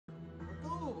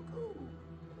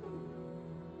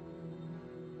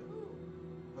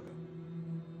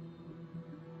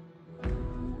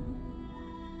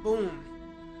Boom.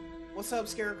 What's up,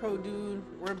 Scarecrow dude?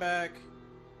 We're back.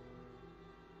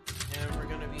 And we're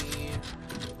gonna be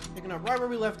picking up right where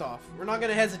we left off. We're not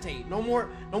gonna hesitate. No more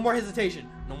hesitation.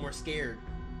 No more scared.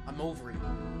 I'm over it.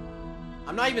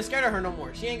 I'm not even scared of her no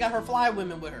more. She ain't got her fly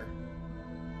women with her.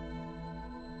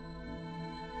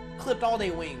 Clipped all they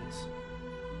wings.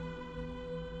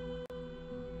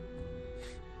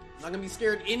 I'm not gonna be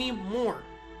scared anymore.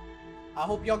 I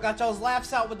hope y'all got y'all's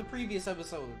laughs out with the previous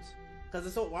episodes.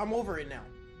 Cause I'm over it now.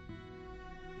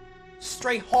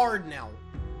 Straight hard now.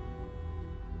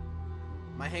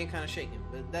 My hand kind of shaking,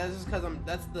 but that's just because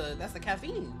that's the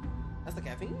caffeine. That's the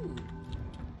caffeine.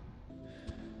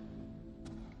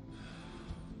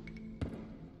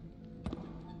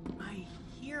 I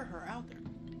hear her out there.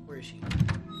 Where is she?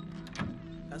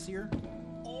 I see her.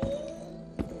 Oh.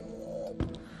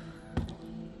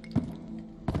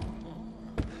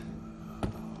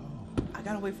 I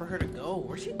gotta wait for her to go.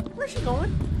 Where's she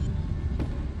going?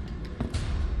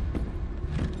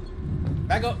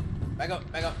 Back up. Back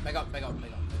up, back up, back up, back up,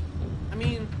 back up. I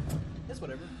mean, it's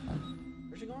whatever.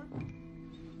 Where's she going?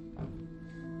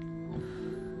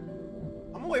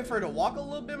 I'm gonna wait for her to walk a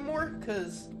little bit more,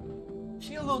 because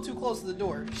she's a little too close to the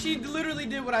door. She literally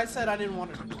did what I said I didn't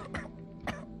want her to do.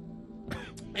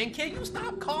 And can you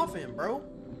stop coughing, bro?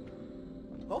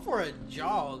 Go for a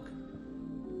jog.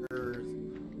 Or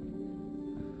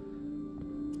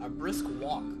a brisk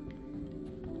walk.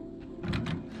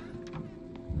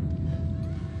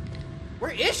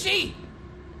 Where is she?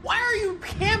 Why are you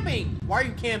camping? Why are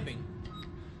you camping?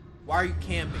 Why are you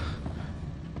camping?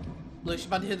 Look, she's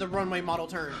about to hit the runway model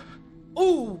turn.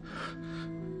 Ooh!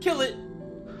 Kill it!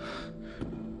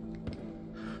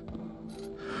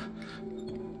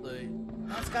 Look,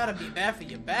 that's gotta be bad for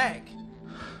your back.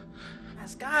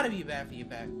 That's gotta be bad for your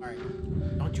back.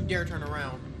 Alright. Don't you dare turn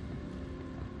around.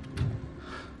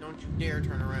 Don't you dare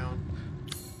turn around.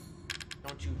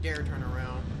 Don't you dare turn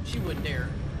around. She wouldn't dare.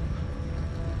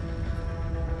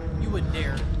 You wouldn't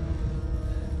dare.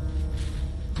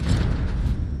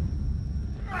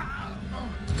 I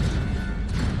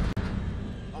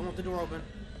want the door open.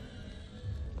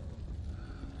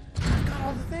 I got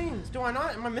all the things. Do I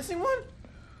not? Am I missing one?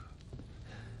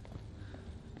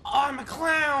 Oh, I'm a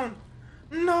clown.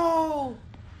 No.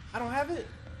 I don't have it.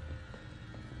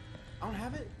 I don't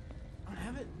have it. I don't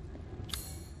have it.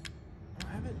 I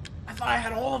don't have it. I thought I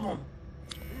had all of them.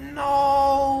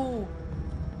 No.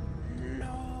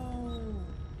 No.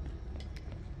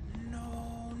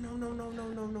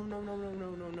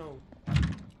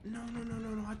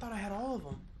 I thought I had all of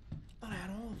them.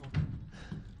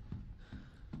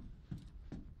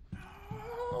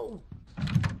 No.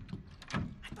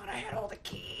 I thought I had all the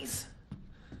keys.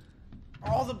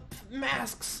 All the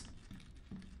masks.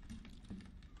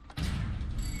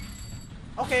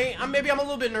 Okay, maybe I'm a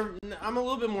little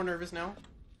bit more nervous now.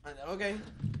 Okay.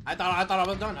 I thought I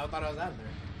was done. I thought I was out of there.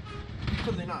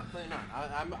 Clearly not.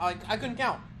 I couldn't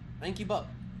count. I didn't keep up.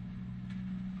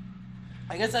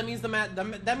 I guess that means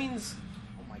that means,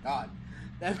 oh my god,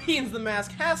 that means the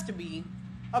mask has to be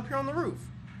up here on the roof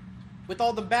with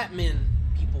all the Batman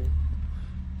people.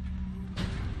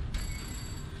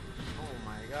 Oh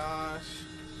my gosh.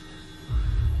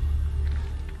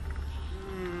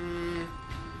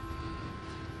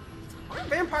 Aren't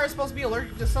vampires supposed to be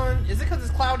allergic to sun? Is it because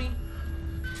it's cloudy?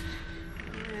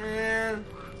 Man,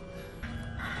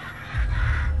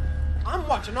 I'm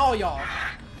watching all y'all.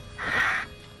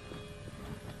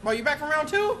 Bro, you back from round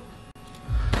 2?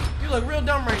 You look real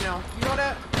dumb right now. You know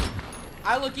that?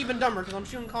 I look even dumber because I'm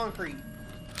shooting concrete.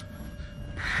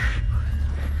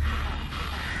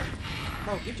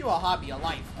 Bro, get you a hobby, a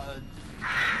life.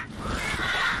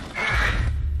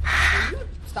 Will you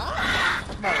stop?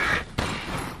 Bro.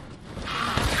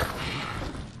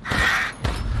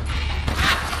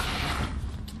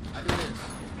 I do this.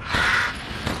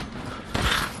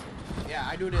 Yeah,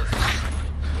 I do this.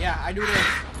 Yeah, I do this.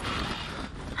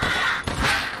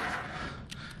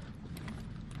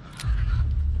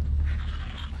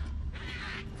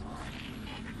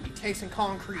 Tasting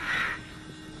concrete.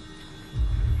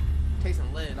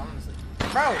 Tasting lead, honestly.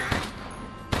 Bro!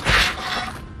 Get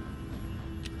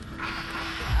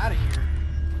out of here.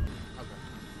 Okay.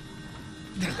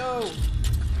 Let's go. This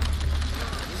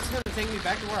is gonna take me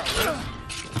back to where I was.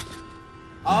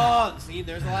 Oh, see,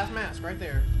 there's the last mask right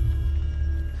there.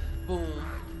 Boom.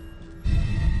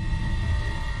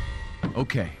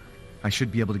 Okay. I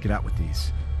should be able to get out with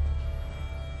these.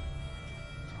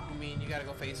 You mean you gotta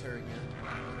go face her again?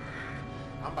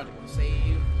 I'm about to go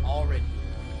save already.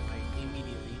 Like,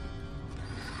 immediately.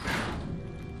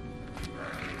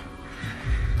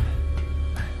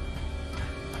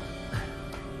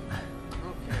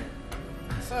 Okay.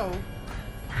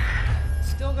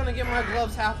 my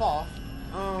gloves half off.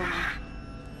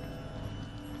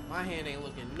 My hand ain't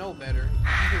looking no better.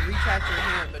 You can reattach your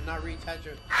hand, but not reattach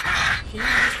your... Can you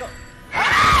just go...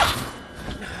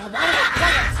 Why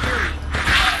that scare me?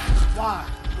 Why?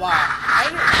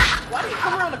 Why did he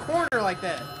come around the corner like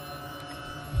that?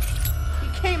 He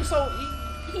came so...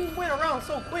 He went around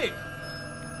so quick.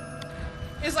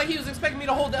 It's like he was expecting me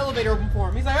to hold the elevator open for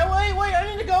him. He's like, oh, wait, I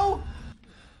need to go.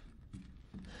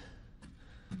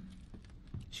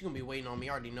 She's gonna be waiting on me.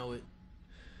 I already know it.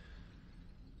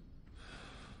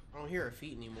 I don't hear her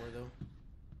feet anymore, though.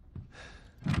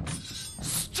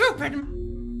 Stupid!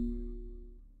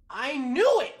 I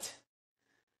knew it!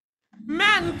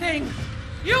 Man thing!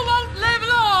 You won't live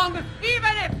long,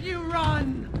 even if you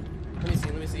run!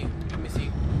 Let me see.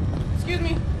 Excuse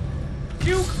me.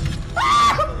 Juke!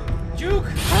 Ah!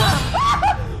 Juke!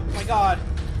 Oh my god.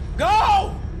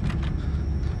 Go!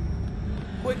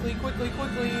 Quickly.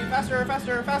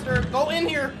 Faster. Go in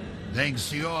here. Thanks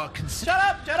to your Shut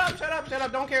up.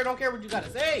 Don't care what you gotta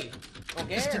say. Don't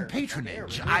care. consistent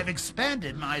patronage, I've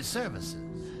expanded my services.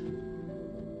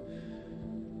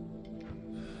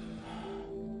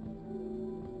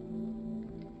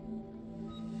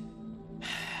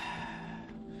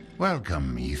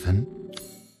 Welcome, Ethan.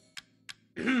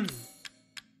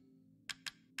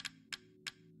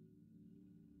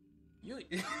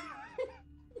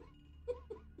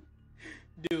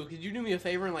 Dude, could you do me a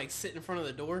favor and like sit in front of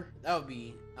the door? That would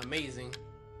be amazing.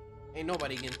 Ain't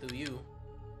nobody getting through you.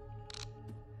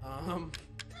 I'm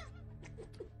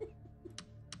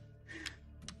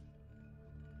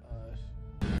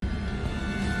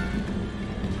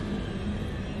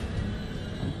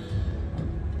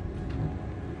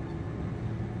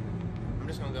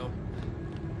just gonna go.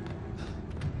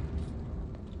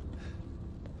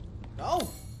 Go!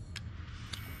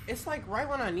 It's like right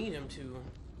when I need him to.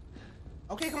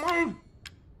 Okay, come on!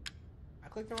 I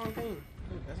clicked the wrong thing.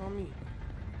 Dude, that's on me.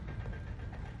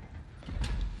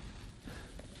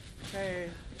 Okay,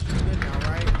 good now,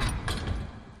 right?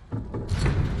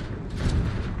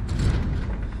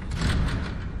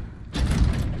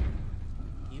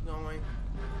 Keep going.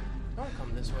 Don't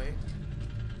come this way.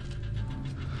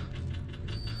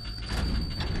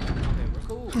 Okay, we're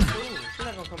cool. She's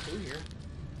not gonna come through here.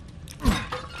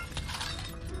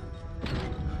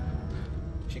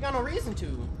 She got no reason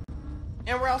to.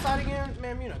 And we're outside again?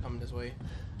 Man, you're not coming this way.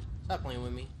 Stop playing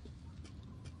with me.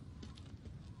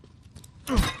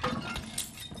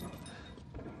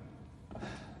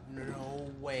 No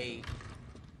way.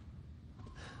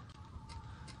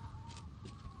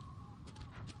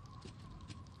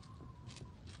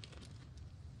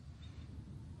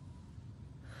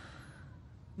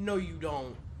 No, you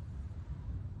don't.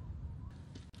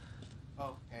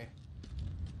 Okay.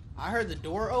 I heard the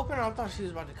door open. I thought she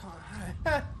was about to come.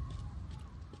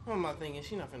 What am I thinking?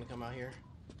 She's not finna come out here.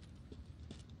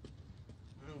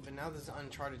 But now this is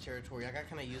uncharted territory. I got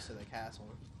kind of used to the castle.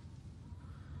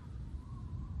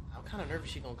 I'm kind of nervous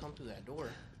she's gonna come through that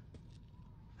door.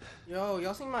 Yo,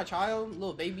 y'all seen my child?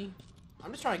 Little baby?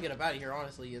 I'm just trying to get up out of here,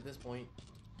 honestly, at this point.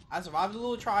 I survived the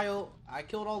little trial. I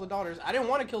killed all the daughters. I didn't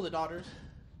want to kill the daughters.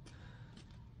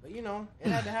 But, you know, it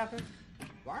had to happen.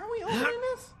 Why are we opening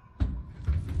this?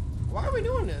 Why are we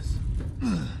doing this?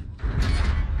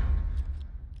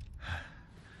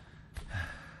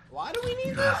 Why do we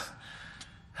need this?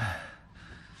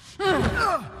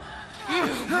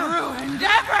 You've ruined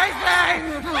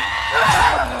everything!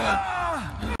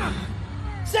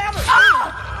 Stab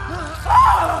her!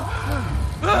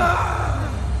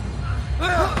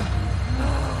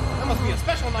 That must be a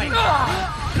special night.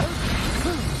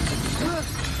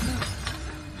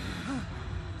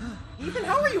 Ethan,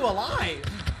 how are you alive?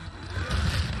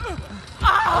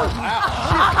 Oh, wow.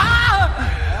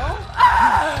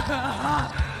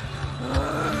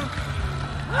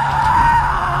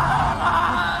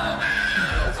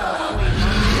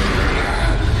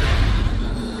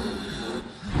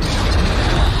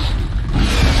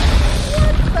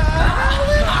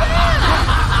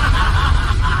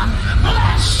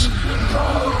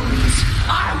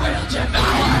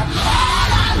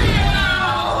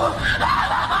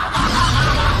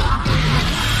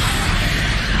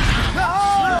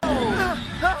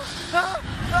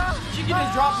 She could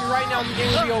just drop me right now and the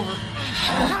game would be over.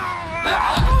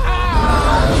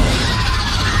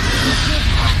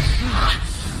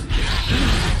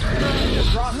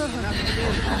 Just drop me and that's the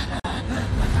game.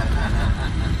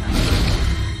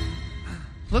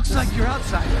 Looks like your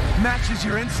outside matches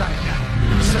your inside now.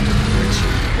 Such a bitch.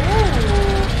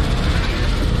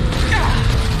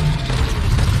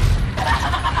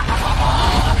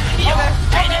 You're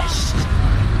finished!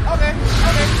 Okay.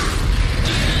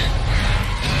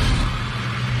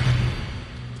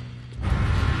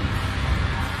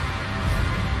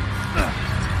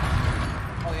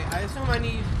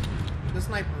 need the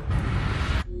sniper.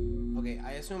 Okay,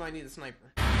 I assume I need the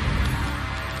sniper.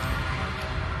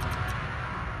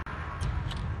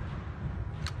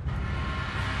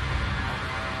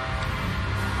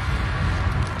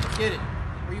 Let's get it.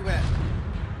 Where you at?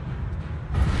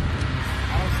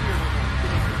 I don't see her no more.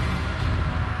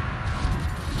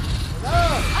 What's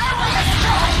up?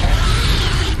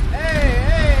 Hey,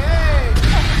 hey, hey!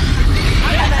 I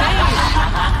got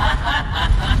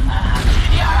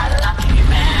You're a lucky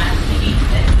man,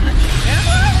 Ethan.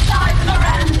 Besides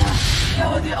Miranda,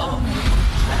 you're the only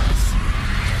place.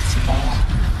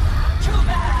 Too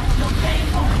bad you'll pay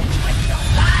for it with your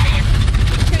life.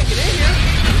 You can't get in here.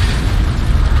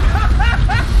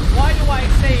 Why do I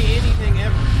say anything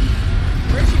ever?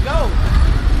 Where'd she go?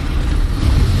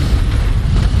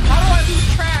 How do I lose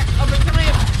track of the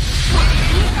command?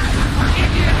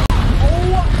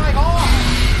 Oh my god!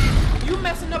 You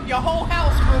messing up your whole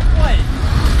house for what?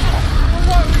 For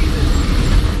what reason?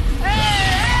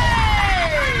 Hey!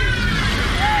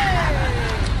 Hey!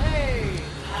 Hey!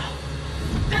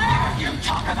 Dare you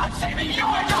talk about saving your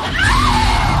daughter?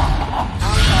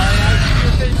 I'm sorry,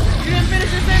 you didn't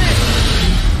finish your sentence!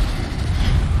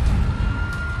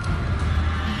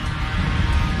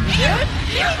 You good?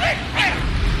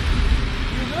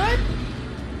 You good?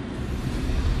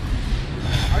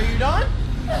 Are you done?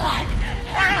 What?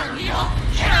 Hell, you'll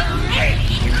kill me!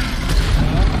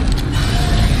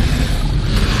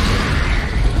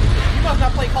 You must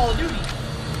not play Call of Duty.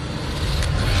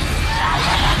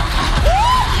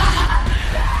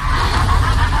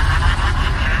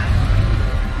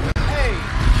 Hey.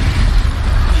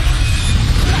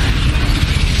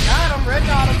 Got him, red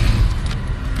got him.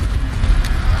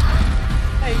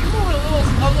 Hey, you moving a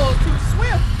little too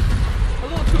swift. A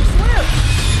little too swift.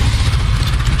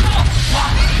 Oh,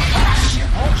 God.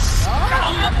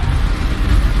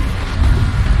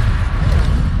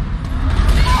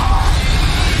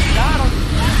 Got him.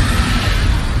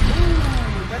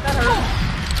 Ooh, that hurt.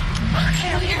 I'll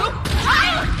kill you!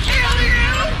 I'll kill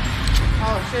you!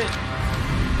 Oh, shit.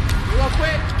 Real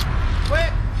quick.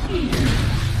 Quick.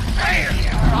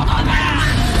 Failure of a man!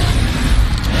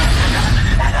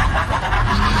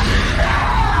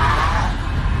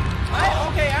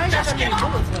 Okay, I ain't got that many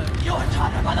bullets left. Your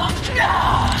daughter belongs to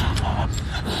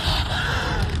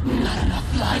not enough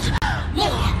blood.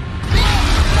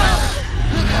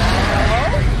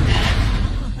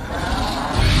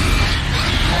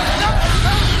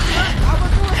 I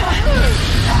was doing so good.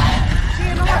 She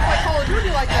didn't know how to play Call of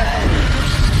Duty like that, though.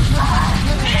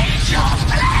 Eat your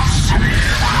flesh!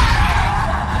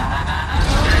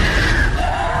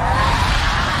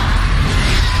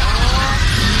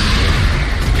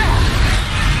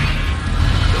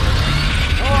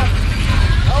 Go up.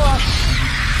 Go up.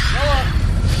 Go up. Go up.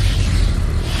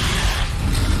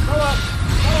 Go up.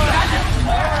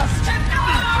 Go up.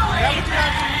 Grab what you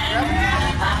got. Grab what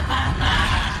you got.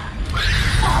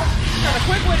 Kinda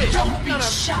quick with it. Don't be Kinda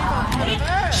shy!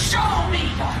 fast. Show me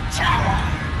your terror!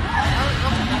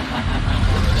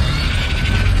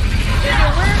 Is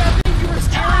it weird? I think you were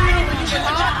scaring me when you get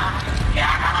hot.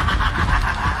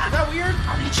 Is that weird?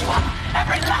 I'll eat you up,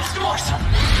 every last morsel!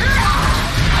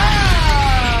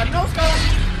 Ah, no scope.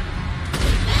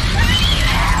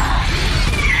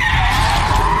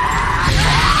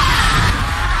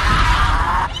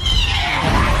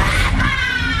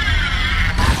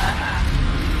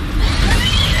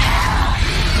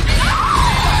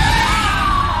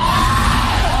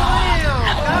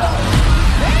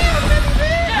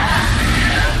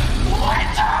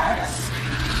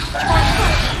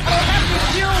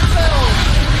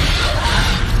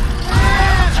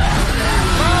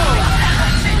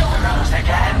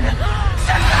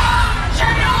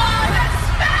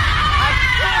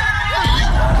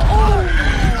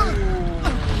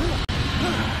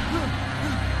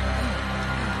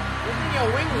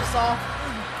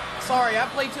 Sorry, I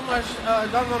play too much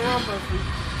Danganronpa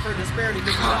for disparity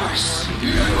anymore. Is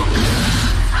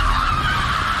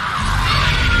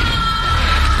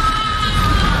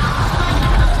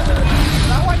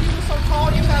that why you were so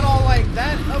tall? You had all like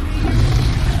that up here?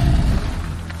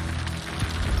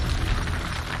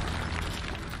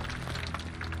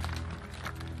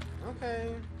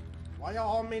 Okay. Why y'all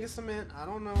all made of cement? I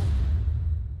don't know.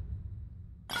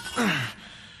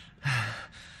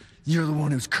 You're the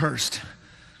one who's cursed.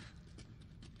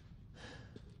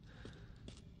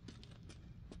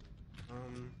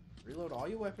 Reload all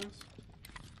your weapons.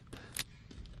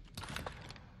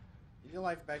 Get your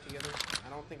life back together. I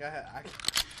don't think I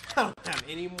don't have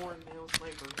any more nail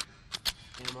sniper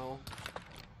ammo.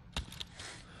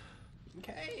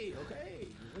 Okay, okay.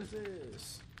 What is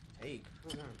this? Take.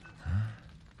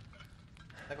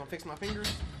 That gonna fix my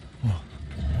fingers?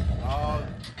 Oh.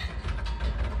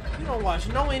 You don't watch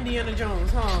no Indiana Jones,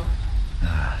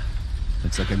 huh?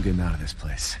 Looks like I'm getting out of this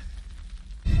place.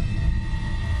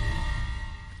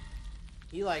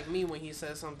 He like me when he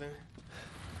says something.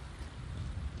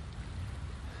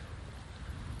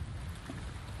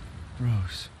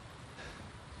 Rose.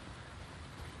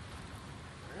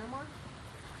 Where am I?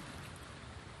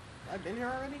 I've been here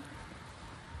already?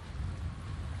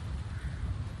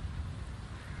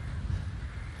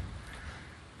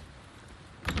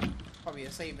 Probably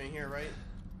a save in here, right?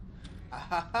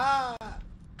 Ah-ha-ha!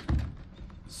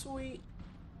 Sweet.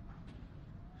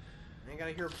 I ain't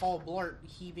gotta hear Paul Blart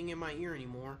heaving in my ear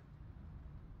anymore.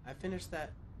 I finished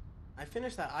that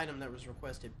item that was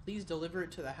requested. Please deliver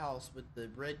it to the house with the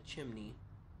red chimney.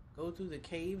 Go through the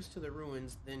caves to the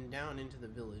ruins, then down into the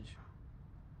village.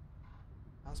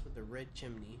 House with the red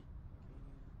chimney.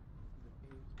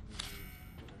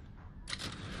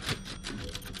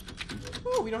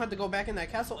 Ooh, we don't have to go back in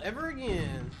that castle ever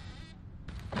again.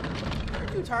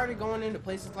 Aren't you tired of going into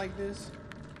places like this?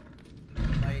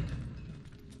 Like,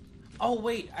 oh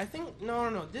wait, I think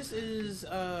no. This is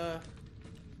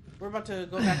we're about to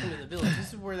go back into the village.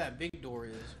 This is where that big door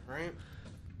is, right?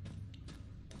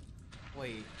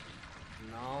 Wait,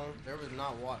 no, there was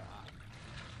not water.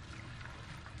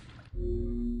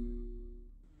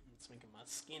 It's making my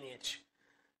skin itch.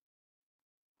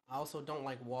 I also don't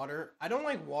like water. I don't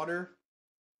like water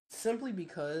simply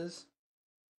because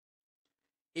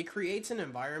it creates an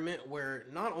environment where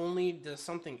not only does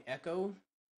something echo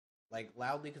like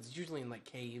loudly, because it's usually in like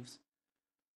caves,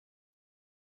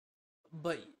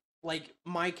 but like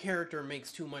my character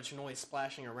makes too much noise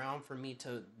splashing around for me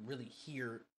to really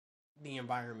hear the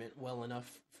environment well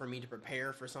enough for me to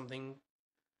prepare for something.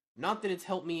 Not that it's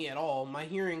helped me at all. My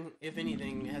hearing, if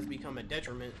anything, has become a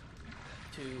detriment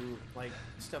to like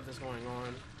stuff that's going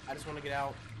on. I just want to get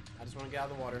out. I just want to get out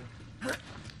of the water.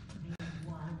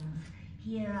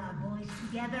 Hear our voice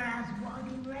together as one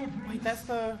in reverence. Wait, that's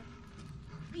the...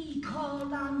 We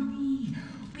call on thee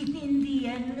within the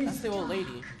endless That's the old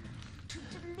lady. to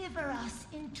deliver us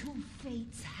into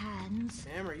fate's hands.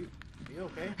 Sam, are you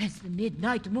okay? As the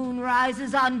midnight moon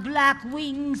rises on black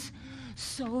wings,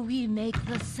 so we make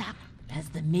the sap. As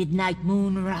the midnight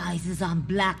moon rises on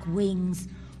black wings,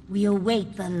 we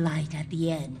await the light at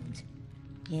the end.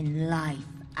 In life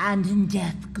and in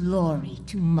death, glory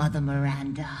to Mother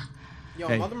Miranda. Yo,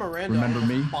 Hey, Mother Miranda remember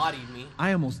me? bodied me.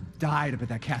 I almost died up at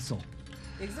that castle.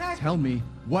 Exactly. Tell me,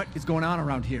 what is going on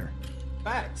around here?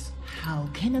 Facts. How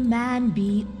can a man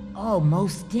be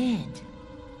almost dead?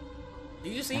 Do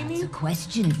you see That's me? a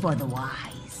question for the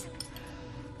wise.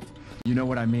 You know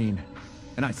what I mean.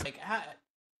 And I Like,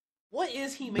 what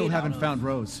is he made still out haven't of? found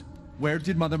Rose. Where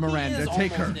did Mother He Miranda is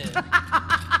take her? almost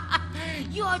dead.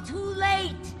 You're too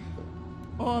late.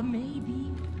 Or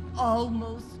maybe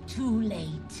almost too late.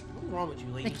 What's wrong with you,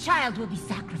 The lady? child will be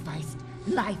sacrificed,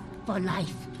 life for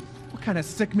life. What kind of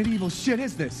sick medieval shit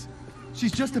is this?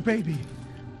 She's just a baby.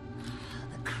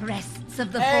 The crests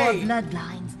of the Hey! four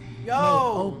bloodlines may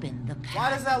Yo! open the path. Why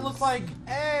does that look like...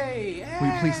 Hey! Hey!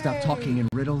 Will you please stop talking in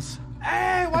riddles?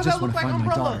 Hey! Why I does just that look want to like find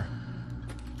my Umbrella? daughter.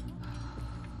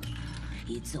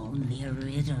 It's only a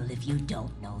riddle if you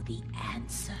don't know the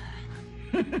answer.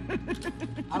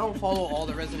 I don't follow all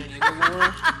the Resident Evil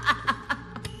lore,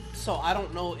 so I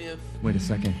don't know if... Wait a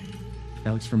second.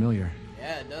 That looks familiar.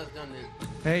 Yeah, it does, doesn't it?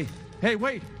 Hey! Hey,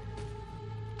 wait!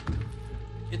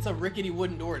 It's a rickety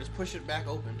wooden door. Just push it back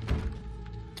open.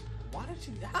 Why did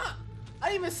she... Huh? I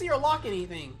didn't even see her lock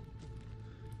anything.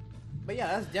 But yeah,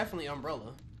 that's definitely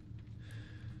Umbrella.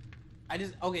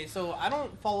 Okay, so I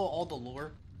don't follow all the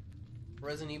lore for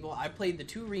Resident Evil. I played the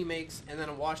 2 remakes and then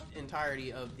I watched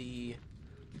entirety of the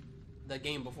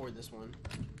game before this one.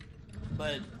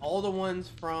 But all the ones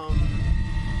from...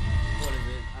 What is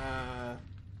it?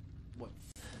 What?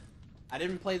 I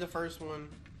didn't play the first one.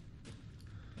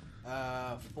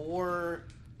 4,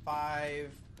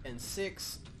 5, and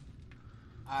 6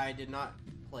 I did not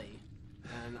play,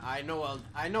 and I know a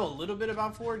little bit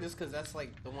about 4 just because that's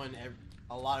like the one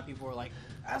a lot of people are like,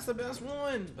 that's the best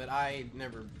one, but I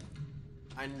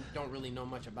don't really know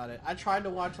much about it. I tried to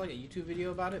watch like a YouTube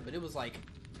video about it, but it was like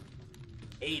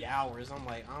 8 hours. I'm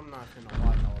like, I'm not gonna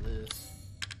watch all this.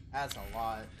 That's a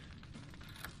lot.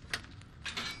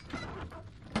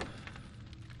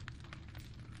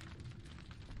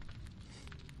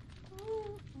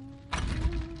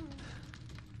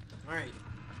 Alright,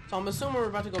 so I'm assuming we're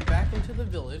about to go back into the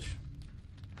village.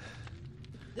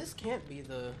 This can't be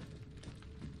the...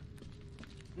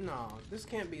 No, this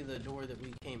can't be the door that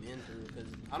we came in through,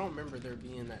 because I don't remember there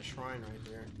being that shrine right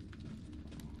there.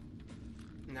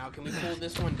 Now, can we pull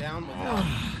this one down without...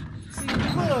 See,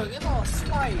 look, it's all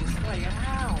sliced. Like,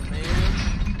 how, man?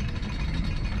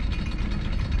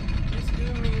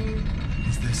 Excuse me.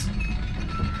 What's this?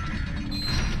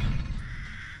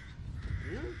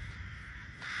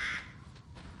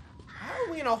 How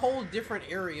are we in a whole different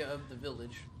area of the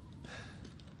village?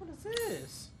 What is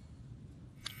this?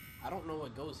 I don't know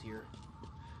what goes here.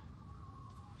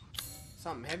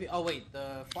 Something heavy. Oh, wait,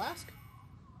 the flask?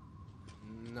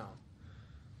 No.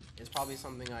 It's probably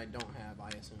something I don't have, I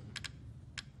assume.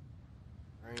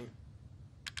 Right?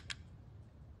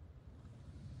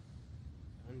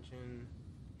 Dungeon.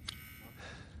 Okay.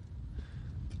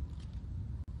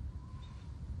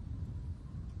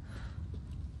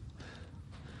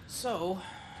 So,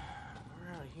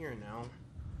 we're out here now.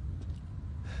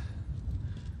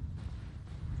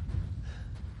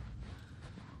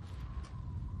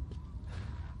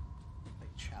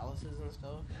 Like chalices and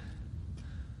stuff.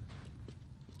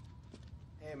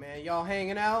 Hey man, y'all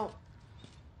hanging out?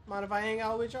 Mind if I hang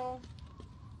out with y'all?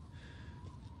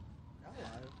 Y'all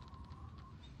alive.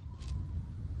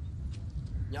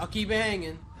 Y'all keep it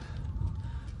hanging.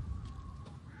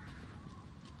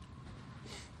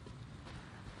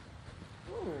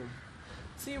 Ooh.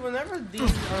 See, whenever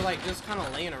these are like just kind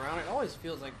of laying around, it always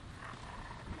feels like...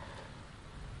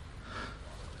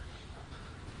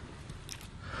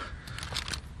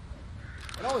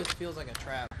 It always feels like a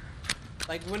trap.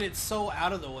 Like when it's so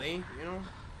out of the way, you know?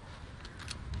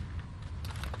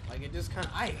 Like it just kind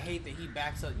of... I hate that he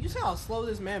backs up. You see how slow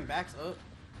this man backs up?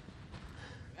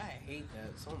 I hate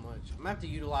that so much. I'm gonna have to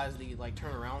utilize the like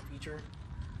turn around feature.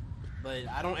 But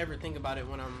I don't ever think about it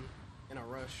when I'm in a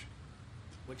rush.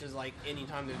 Which is like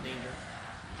anytime there's danger.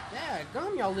 Yeah,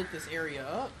 gum, y'all lit this area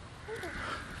up.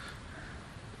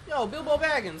 Yo, Bilbo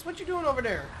Baggins, what you doing over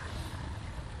there?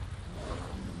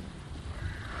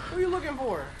 Who are you looking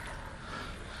for?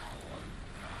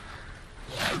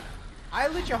 I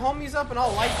lit your homies up and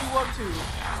I'll light you up too.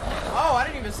 Oh, I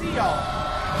didn't even see y'all.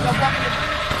 Y'all blocking the bridge?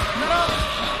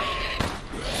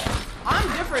 I'm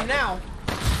different now.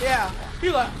 Yeah. He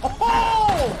like,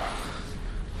 oh!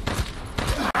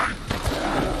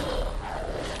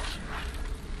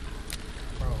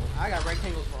 Bro, I got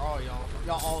rectangles for all y'all.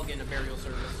 Y'all all getting a burial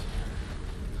service.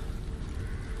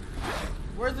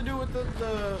 Where's the dude with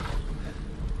the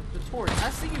torch? I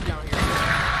see you down here.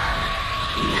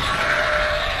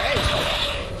 Hey!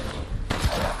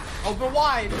 Open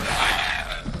wide!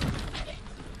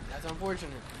 That's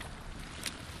unfortunate.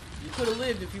 You could have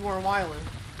lived if you weren't wilding.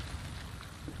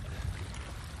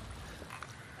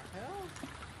 The hell?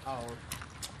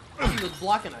 Oh. He was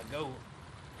blocking a goat.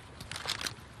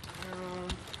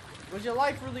 Was your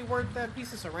life really worth that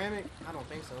piece of ceramic? I don't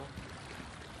think so.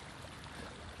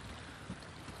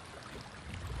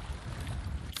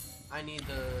 I need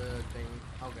the thing.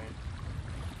 Okay.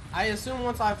 I assume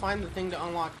once I find the thing to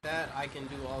unlock that, I can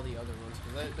do all the other ones,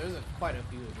 because there's quite a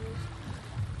few of those.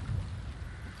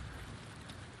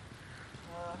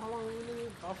 How long do we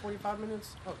need? About 45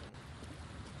 minutes? Okay.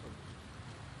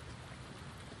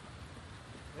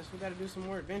 Guess we gotta do some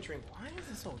more adventuring. Why is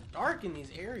it so dark in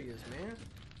these areas, man?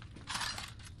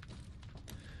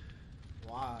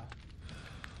 Why?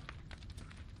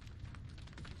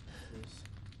 What's this?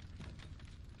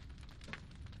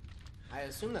 I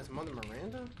assume that's Mother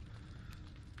Miranda?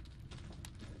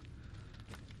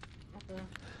 Okay. I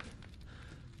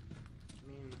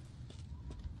mean...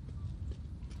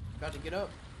 About to get up?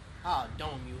 Ah,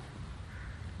 dome you.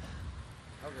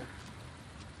 Okay.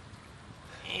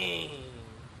 Dang.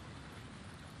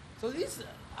 So these...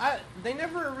 they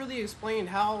never really explained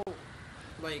how...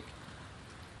 Like...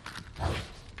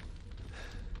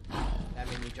 That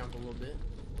made me jump a little bit.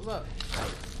 What's up?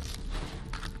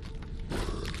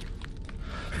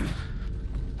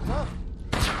 Huh?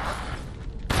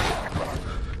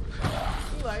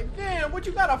 You're like, damn, what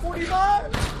you got, a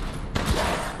 45?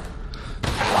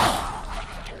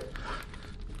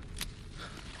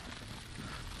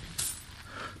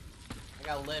 I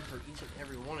got lead for each and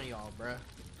every one of y'all, bruh.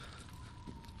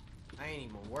 I ain't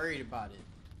even worried about it.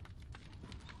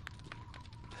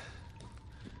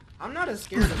 I'm not as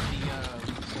scared of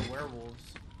the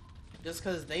werewolves. Just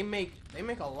cause they make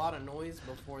a lot of noise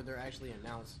before they're actually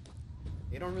announced.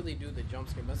 They don't really do the jump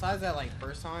scare. Besides that, like,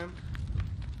 first time.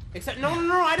 Except, no,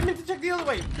 I didn't mean to check the other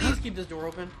way. Please keep this door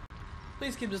open.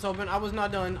 Please keep this open. I was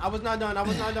not done. I was not done. I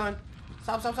was not done.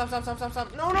 Stop.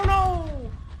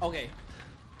 No. Okay.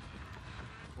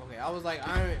 Okay, I was like,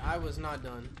 I was not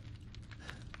done.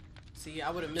 See,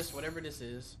 I would have missed whatever this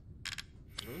is.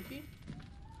 Moon key?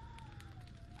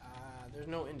 There's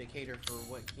no indicator for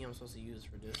what key I'm supposed to use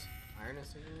for this. Iron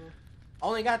insignia? I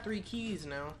only got 3 keys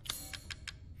now.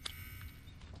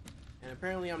 And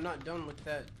apparently I'm not done with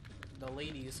the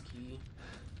lady's key.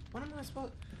 What am I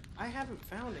supposed... I haven't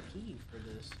found a key for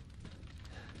this.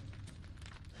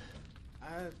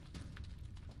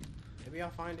 Maybe I'll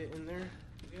find it in there,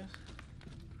 I guess.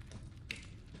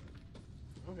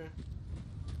 Okay.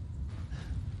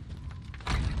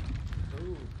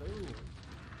 Cool, cool.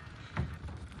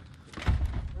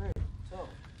 Alright, so.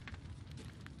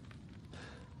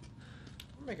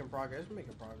 We're making progress,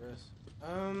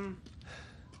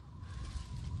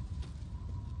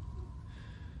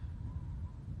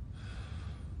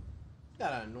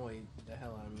 That annoyed the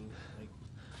hell out of me. Like,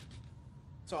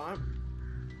 so I'm...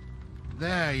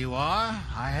 There you are.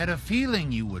 I had a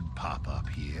feeling you would pop up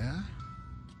here.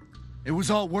 It was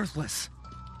all worthless.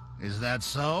 Is that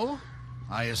so?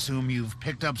 I assume you've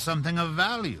picked up something of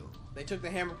value. They took the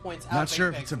hammer points out. Not sure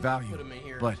if Apex it's a and value, put 'em in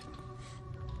here. but...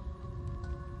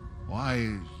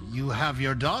 Why, you have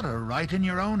your daughter right in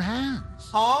your own hands.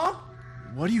 Huh?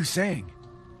 What are you saying?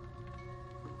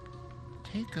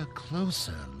 Take a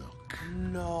closer look.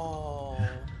 No.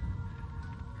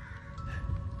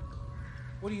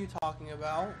 What are you talking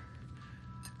about?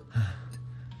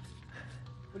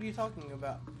 What are you talking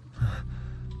about?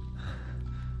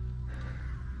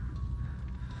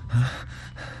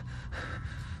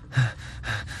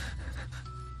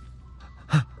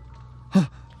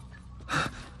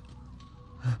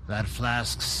 That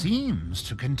flask seems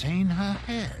to contain her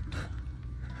head.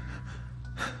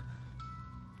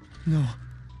 No.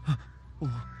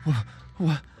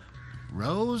 What?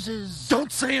 Roses...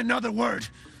 Don't say another word!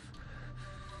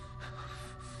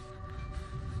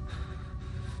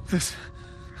 This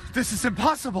is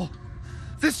impossible!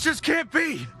 This just can't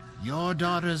be! Your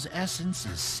daughter's essence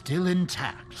is still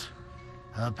intact.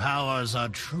 Her powers are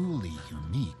truly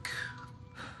unique.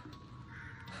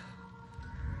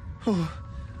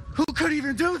 Who could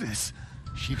even do this?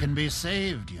 She can be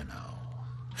saved, you know.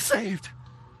 Saved?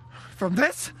 From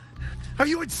this? Are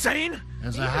you insane?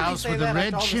 There's You a really house say with a that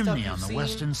red after all the stuff chimney you've on the seen?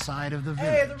 western side of the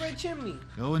village. Hey, the red chimney.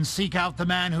 Go and seek out the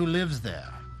man who lives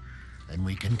there. Then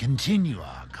we can continue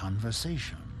our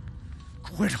conversation.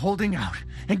 Quit holding out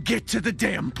and get to the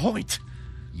damn point!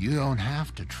 You don't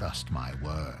have to trust my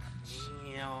words.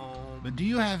 Damn. But do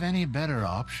you have any better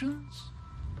options?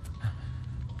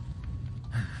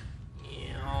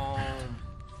 Damn.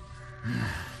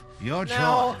 Your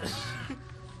Now, choice.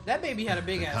 that baby had a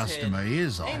big ass Customer head.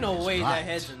 is Ain't no always way right. that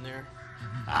head's in there.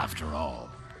 After all.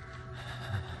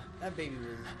 That baby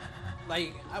was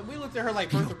like, we looked at her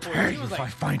like You'll birth report. pay She was if I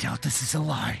like, find out this is a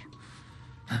lie.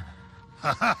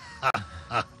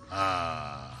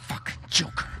 Fucking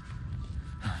Joker.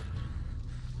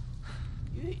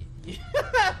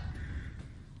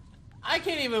 I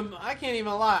can't even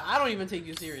lie. I don't even take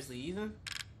you seriously, Ethan.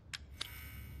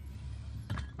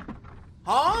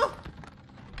 Huh?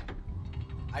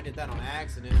 I did that on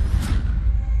accident.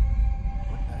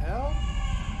 What the hell?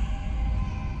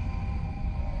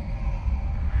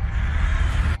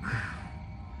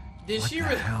 Did What she the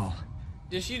hell?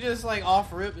 Did she just like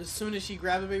off rip as soon as she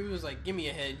grabbed the baby? Was like, give me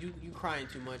a head. You crying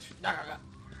too much. Damn.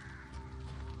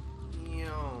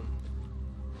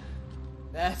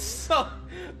 That's so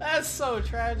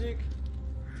tragic.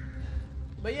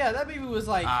 But yeah, that baby was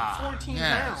like 14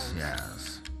 pounds.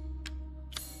 Yes.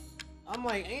 I'm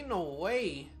like, ain't no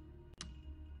way.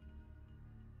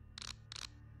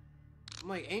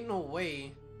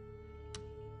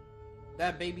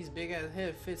 That baby's big ass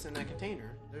head fits in that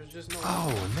container. There's just no way.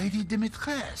 Oh, Lady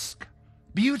Dimitrescu.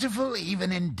 Beautiful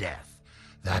even in death.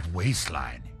 That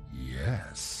waistline,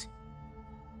 yes.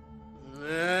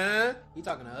 He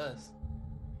talking to us.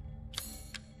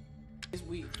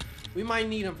 We might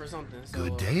need him for something. So,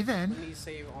 Good day then. Let me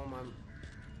save all my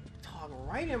talk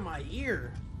right in my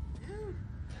ear.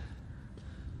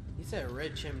 He said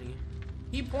red chimney.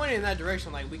 He pointed in that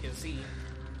direction like we can see.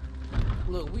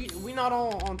 Look, we not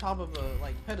all on top of a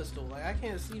like pedestal. Like I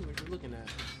can't see what you're looking at.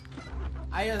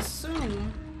 I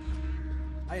assume,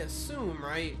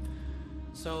 right?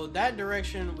 So that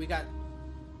direction we got.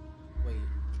 Wait.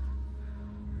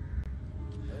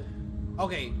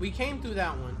 Okay, we came through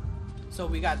that one, so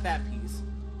we got that piece.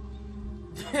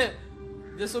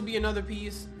 This will be another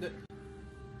piece.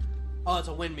 Oh, it's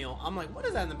a windmill. I'm like, what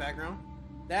is that in the background?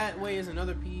 That way is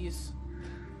another piece.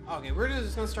 Okay, we're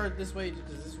just gonna start this way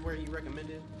because this is where he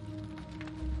recommended.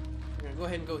 We're gonna go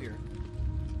ahead and go here.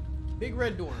 Big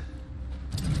red door.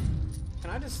 Can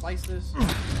I just slice this? Okay,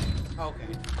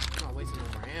 I'm not wasting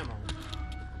no more ammo.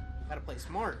 Gotta play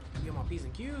smart. Get my P's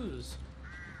and Q's.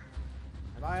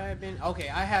 Have I been? Okay,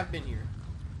 I have been here.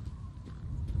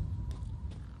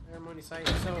 Ceremony site.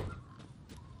 So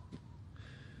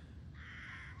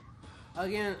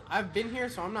Again, I've been here,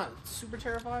 so I'm not super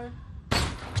terrified.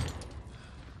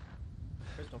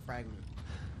 Crystal fragment.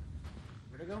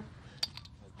 Where'd it go?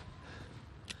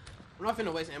 I'm not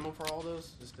finna waste ammo for all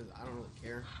those, just because I don't really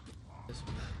care. This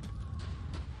one.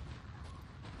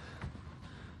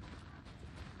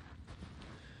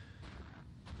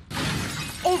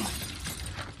 Oh my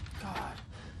god.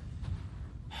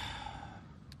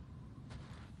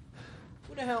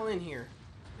 Who the hell in here?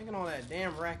 Making all that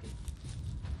damn racket.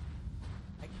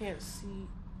 I can't see.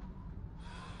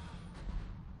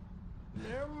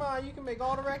 Never mind, you can make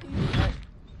all the racket you like.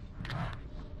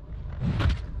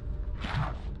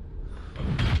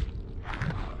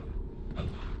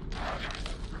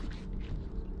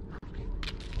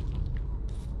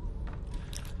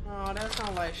 Oh, that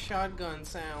sounds like shotgun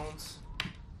sounds.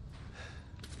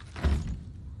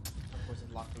 Of course,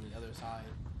 it's locked on the other side.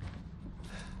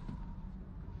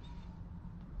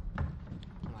 Can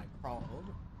I crawl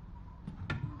over?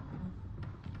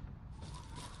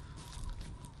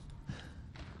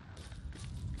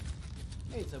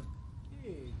 Hey, it's a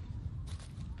pig.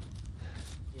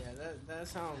 Yeah, that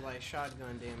sounds like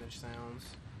shotgun damage sounds.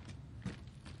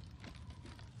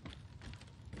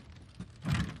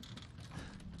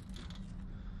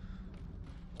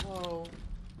 Whoa.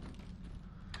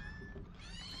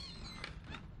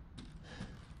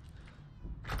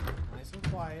 Nice and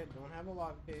quiet. Don't have a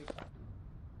lockpick.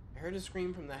 I heard a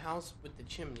scream from the house with the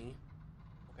chimney.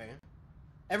 Okay.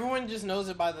 Everyone just knows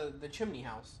it by the chimney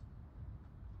house.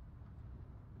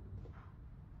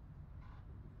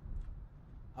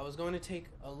 I was going to take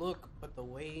a look, but the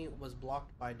way was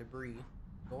blocked by debris.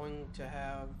 Going to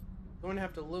have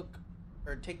to look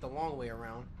or take the long way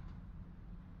around.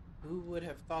 Who would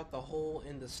have thought the hole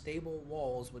in the stable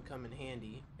walls would come in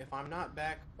handy? If I'm not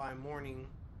back by morning,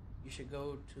 you should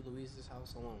go to Louise's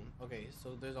house alone. Okay,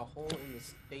 so there's a hole in the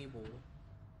stable.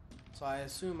 So I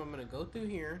assume I'm gonna go through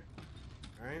here.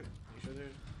 Alright, make sure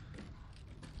there's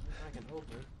nothing I can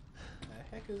open. What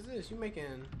the heck is this? You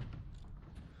making...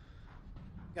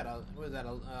 Got a... what is that?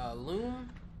 A loom?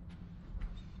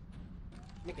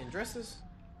 Making dresses?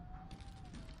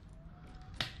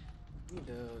 Need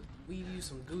to weave you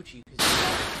some Gucci, cause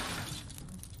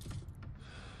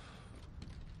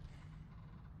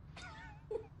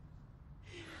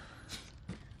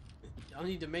y'all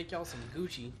need to make y'all some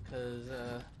Gucci, cause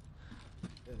the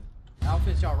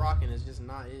outfits y'all rocking is just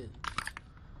not it.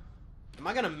 Am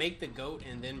I gonna make the goat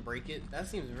and then break it? That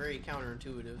seems very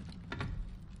counterintuitive.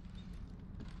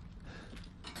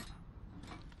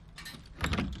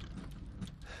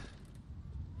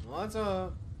 What's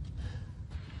up?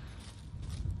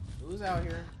 Who's out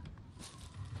here?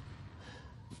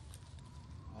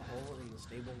 A hole in the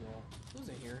stable wall. Who's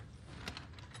in here?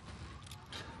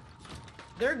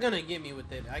 They're gonna get me with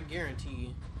it, I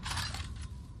guarantee.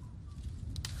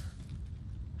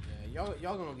 Yeah,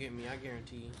 y'all gonna get me, I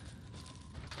guarantee.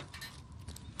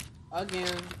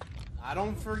 Again, I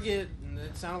don't forget,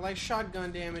 it sounded like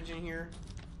shotgun damage in here.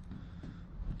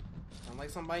 Sound like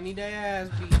somebody need their ass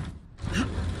beat.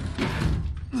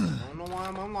 I don't know why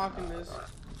I'm unlocking this.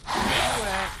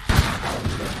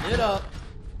 It up.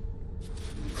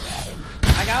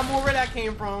 I got more where that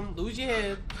came from. Lose your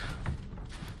head.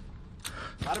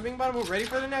 Bada bing, bada boom. Ready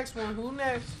for the next one. Who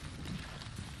next?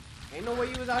 Ain't no way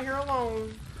you was out here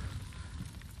alone.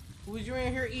 Who was you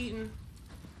in here eating?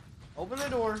 Open the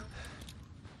door.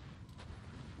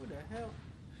 Who the hell?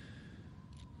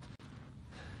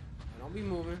 Don't be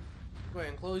moving. Go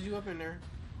ahead and close you up in there.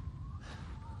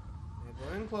 Yeah, go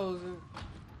ahead and close it.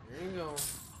 There you go.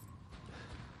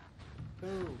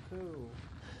 Cool, cool.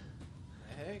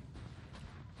 The heck?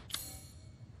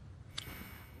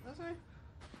 What'd I say?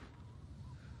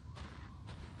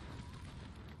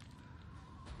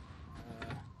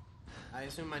 I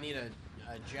assume I need a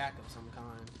jack of some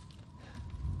kind.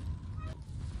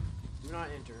 Do not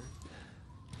enter.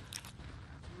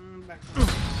 Back to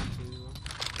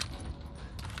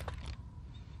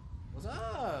what's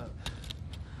up?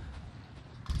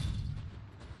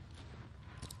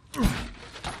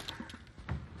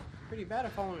 Pretty bad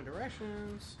at following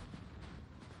directions.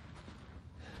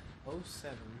 07. What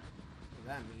does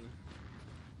that mean?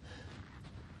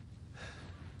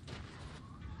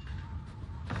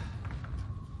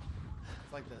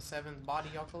 It's like the 7th body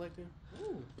y'all collected?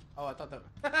 Ooh. Oh, I thought that...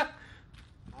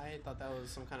 I thought that was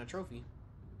some kind of trophy.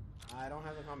 I don't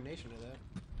have the combination of that.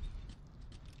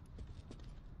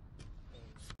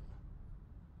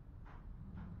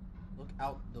 Look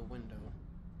out the window.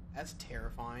 That's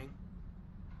terrifying.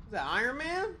 Is that Iron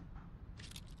Man?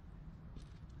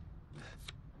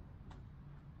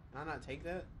 Can I not take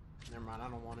that? Never mind, I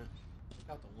don't want it. Look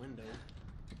out the window.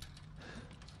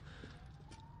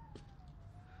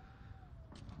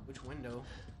 Which window?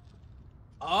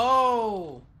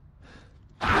 Oh!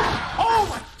 Oh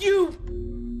my, you!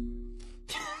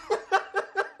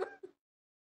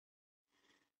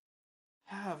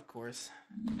 Of course.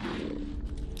 You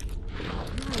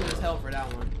rude as hell for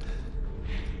that one.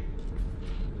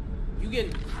 You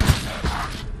getting...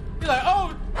 You're like,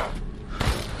 oh!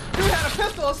 Dude had a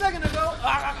pistol a second ago!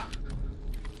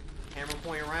 Hammer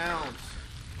point rounds.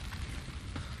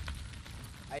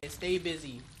 I stay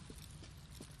busy.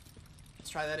 Let's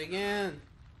try that again.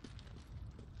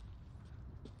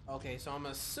 Okay, so I'm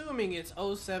assuming it's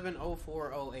 07,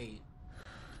 04, 08.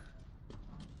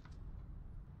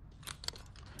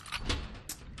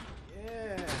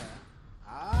 Yeah.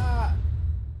 Ah.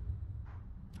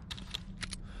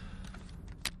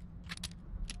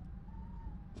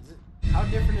 How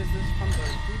different is this from the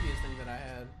previous thing that I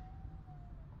had?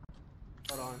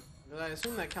 Hold on. I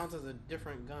assume that counts as a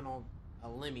different gun, a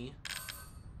Lemmy.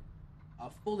 A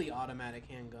fully automatic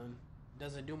handgun.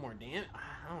 Does it do more damage?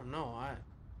 I don't know.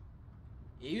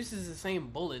 It uses the same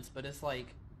bullets, but it's like...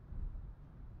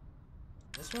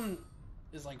 This one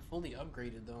is like fully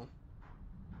upgraded though.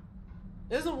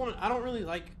 This is one I don't really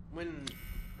like when...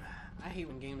 I hate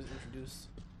when games introduce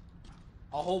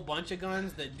a whole bunch of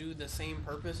guns that do the same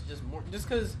purpose, just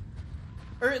because,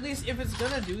 or at least if it's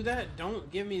gonna do that, don't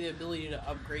give me the ability to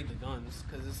upgrade the guns,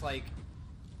 because it's like,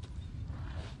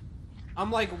 I'm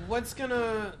like, what's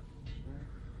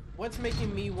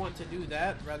making me want to do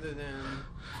that rather than,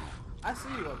 I see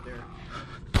you up there.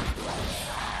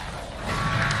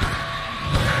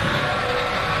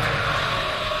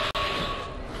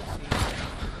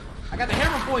 I got the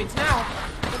hammer points now.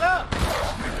 What up?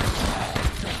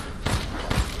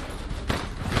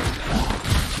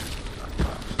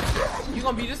 You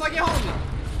gonna be just like your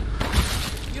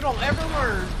homie. You don't ever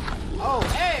learn. Oh,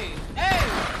 hey, hey!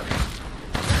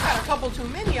 You got a couple too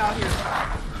many out here.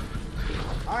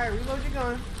 Alright, reload your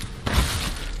gun.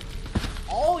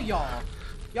 All y'all.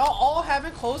 Y'all all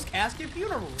having closed casket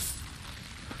funerals.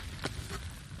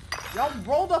 Y'all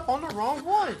rolled up on the wrong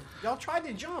one. Y'all tried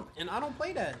to jump, and I don't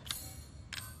play that.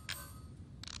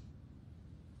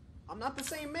 I'm not the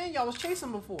same man y'all was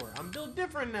chasing before. I'm built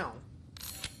different now.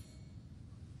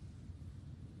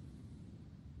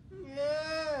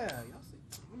 Yeah, y'all see,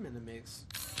 I'm in the mix.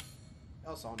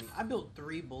 Y'all saw me. I built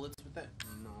 3 bullets with that.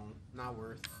 No, not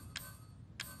worth.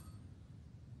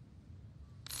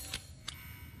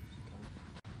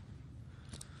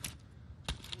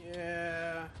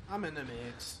 Yeah, I'm in the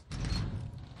mix.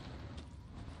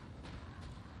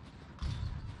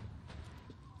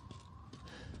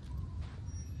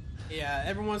 Yeah,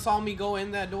 everyone saw me go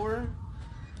in that door.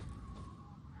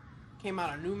 Came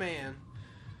out a new man.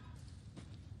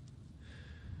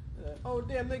 Oh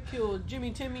damn, they killed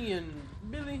Jimmy, Timmy, and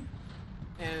Billy,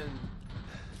 and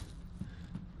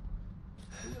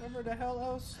whoever the hell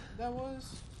else that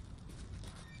was.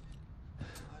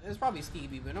 It's probably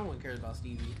Stevie, but no one cares about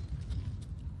Stevie.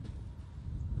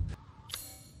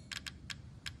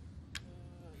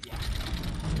 Yeah.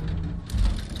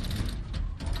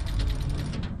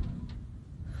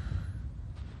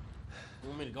 You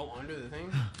want me to go under the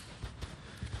thing?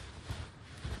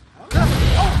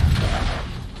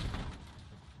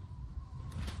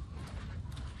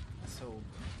 So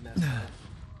messed up.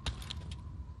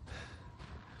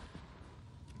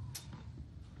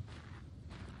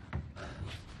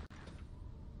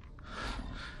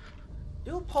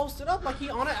 Dude posted up like he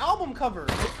on an album cover.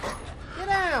 Get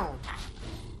down.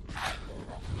 Oh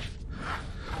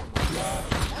my god.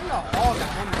 Why y'all all got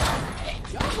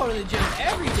hungry? Y'all go to the gym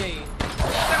every day.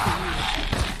 Except for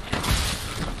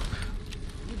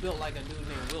you. You built like a dude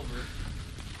named Wilbur.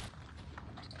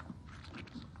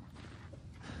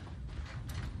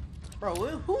 Bro,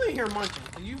 who in here munching?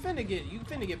 You finna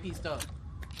get pieced up.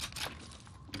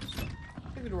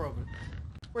 Pick the door open.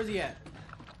 Where's he at?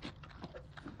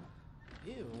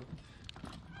 Ew.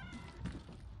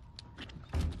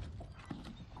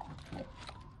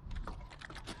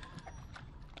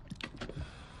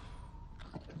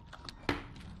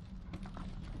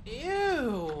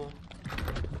 Ew.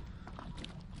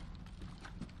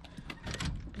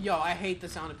 Yo, I hate the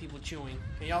sound of people chewing.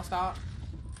 Can y'all stop?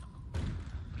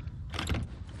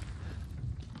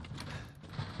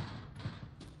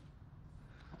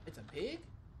 It's a pig?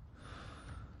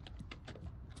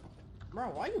 Bro,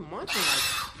 why are you munching like...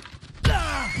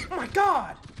 Oh my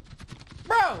god!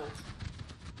 Bro!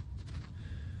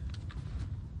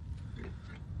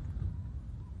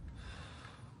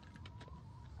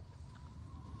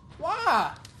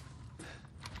 Why?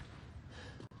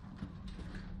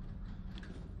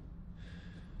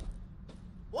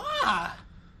 Why?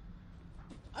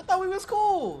 I thought we was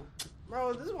cool.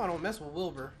 Bro, this is why I don't mess with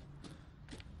Wilbur.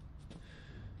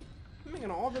 I'm making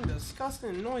all them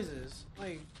disgusting noises.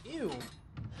 Like, ew.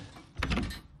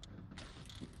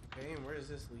 Okay, and where does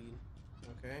this lead?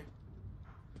 Okay.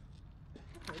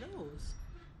 What are those?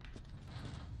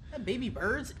 That baby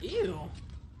birds? Ew.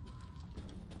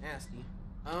 Nasty.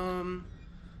 I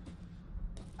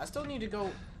still need to go...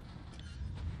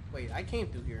 Wait, I came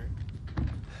through here.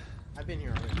 I've been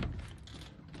here already.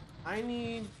 I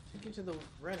need to get to the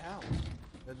red house.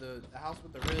 Or the house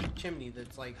with the red chimney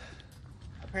that's like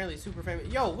apparently super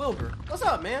famous. Yo, Wilbur, what's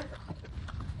up, man?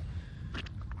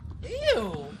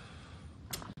 Ew.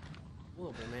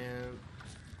 Wilbur, man.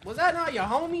 Was that not your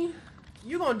homie?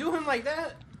 You gonna do him like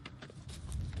that?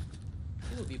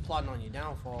 He would be plotting on your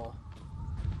downfall.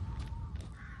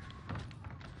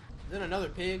 Is it another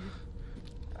pig?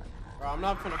 Bro, I'm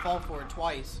not gonna fall for it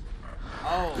twice.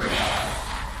 Oh.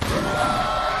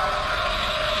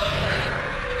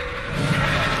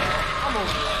 I'm over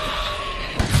it.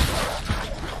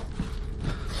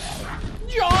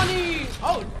 Johnny!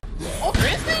 Oh,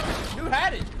 Ultra Instinct? Dude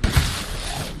had it.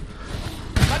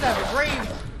 About to have a grave.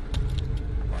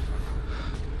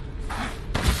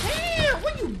 Damn,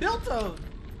 what you built a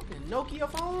fucking Nokia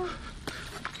phone?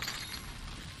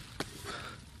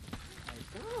 Like,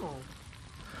 oh.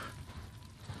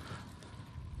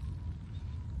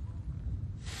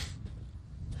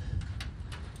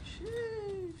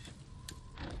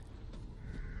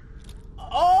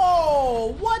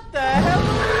 Oh, what the hell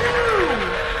are you?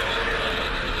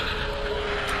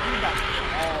 You got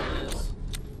all this.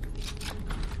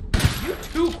 You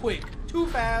too quick, too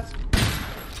fast.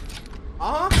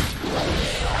 No!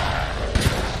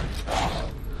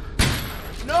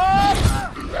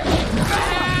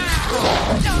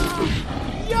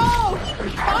 Yo, he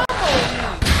comboed me.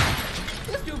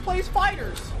 This dude plays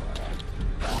fighters.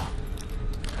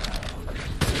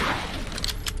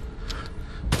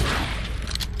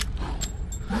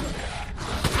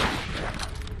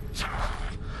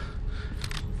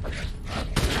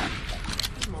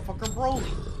 Broly.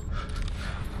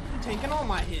 You taking all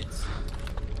my hits.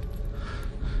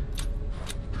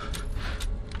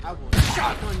 I will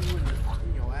shotgun you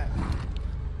in your ass.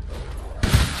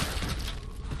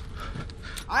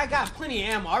 I got plenty of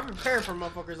ammo. I'm prepared for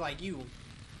motherfuckers like you.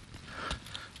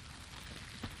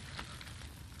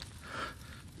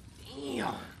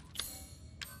 Damn.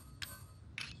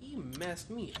 He messed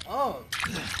me up.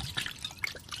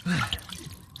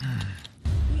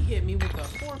 He hit me with a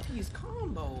 4-piece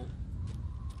combo.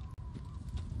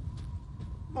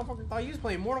 Motherfucker thought he was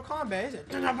playing Mortal Kombat. He said,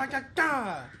 damn. Crap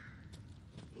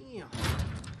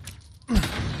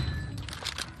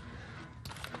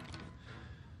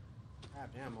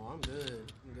ammo, I'm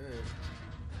good. I'm good.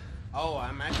 Oh,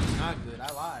 I'm actually not good. I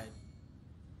lied.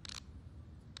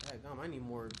 Dadgum, I need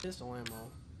more pistol ammo.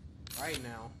 Right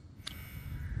now.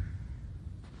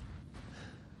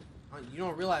 You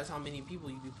don't realize how many people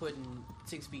you be putting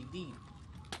 6 feet deep.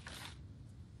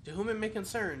 To whom it may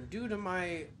concern, due to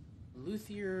my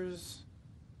Luthier's,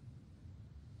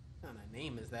 what kind of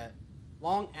name is that?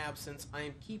 Long absence, I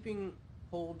am keeping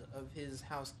hold of his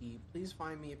house key. Please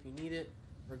find me if you need it.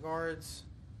 Regards,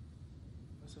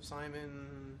 Joseph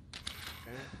Simon.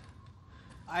 Okay.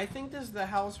 I think this is the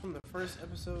house from the first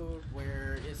episode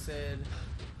where it said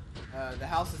the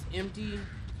house is empty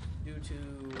due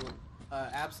to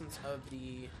absence of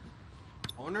the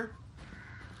owner.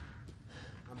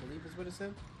 I believe is what it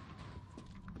said.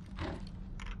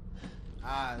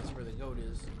 Ah, that's where the goat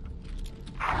is.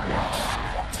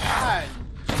 God.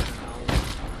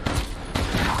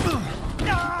 Oh,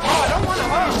 I don't want to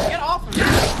hug. Get off of me.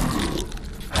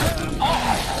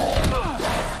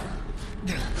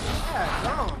 Yeah,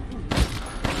 wrong.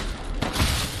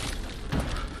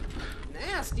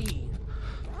 Nasty.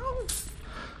 Bro.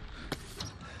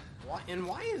 Why, and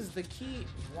why is the key...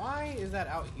 Why is that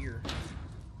out here?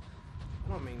 That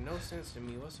don't make no sense to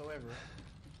me whatsoever.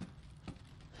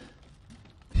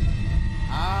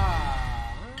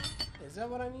 Ah, is that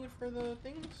what I need for the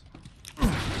things?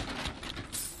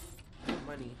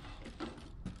 Money.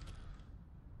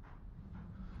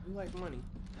 You like money?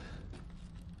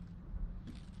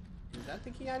 Is that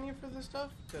the key I need for this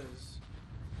stuff? Because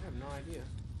I have no idea.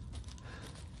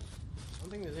 I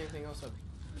don't think there's anything else up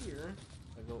here.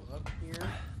 I go up here.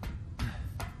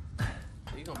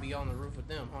 So you're gonna be on the roof with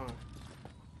them, huh?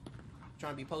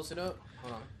 Trying to be posted up?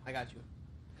 Hold on, I got you.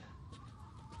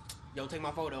 Yo, take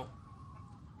my photo.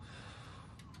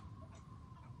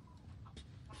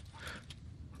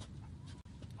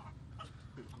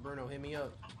 Bruno, hit me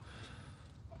up.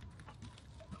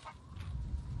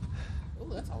 Oh,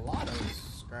 that's a lot of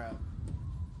scrap.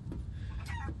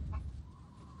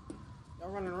 Y'all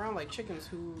running around like chickens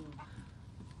who...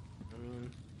 I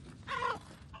mean...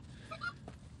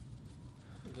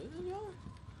 Good, y'all?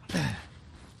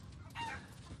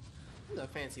 The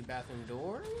fancy bathroom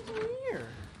door. What's in here?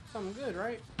 Something good,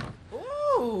 right?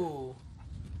 Ooh!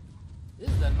 This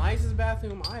is the nicest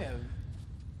bathroom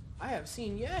I have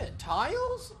seen yet.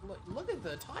 Tiles? Look at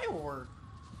the tile work.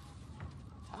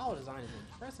 Tile design is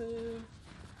impressive.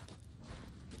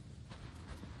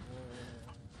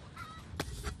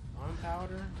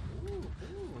 Gunpowder. Ooh.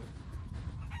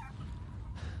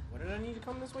 What did I need to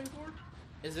come this way for?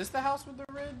 Is this the house with the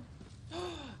red?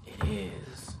 It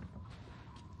is.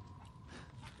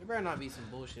 There better not be some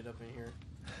bullshit up in here.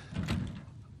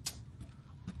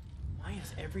 Why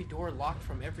is every door locked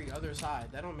from every other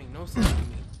side? That don't make no sense to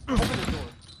me. Open the door.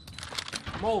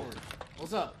 I'm over.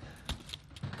 What's up?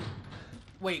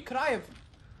 Wait, could I have...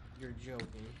 You're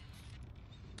joking.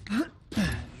 You're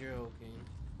joking.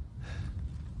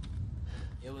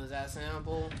 It was that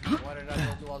simple? Why did I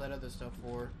go through all that other stuff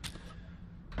for?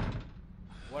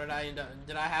 What did I end up...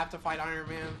 Did I have to fight Iron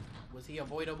Man? Was he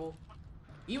avoidable?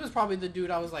 He was probably the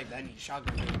dude I was like, that needs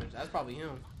shotgun damage. That's probably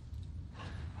him.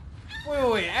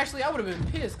 Wait. Actually, I would have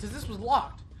been pissed because this was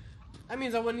locked. That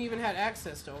means I wouldn't even had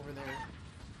access to over there.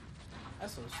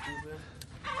 That's so stupid.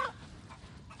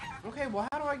 Okay, well,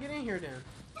 how do I get in here then?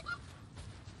 I'm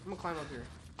gonna climb up here.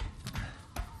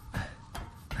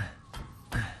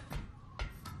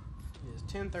 It's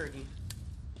 10:30.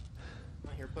 I'm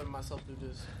out here putting myself through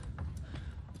this.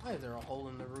 Why is there a hole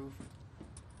in the roof?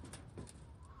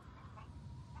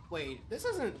 Wait, this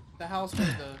isn't the house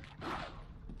with the...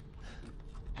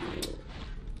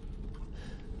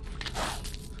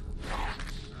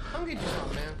 Come get you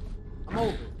something, man. I'm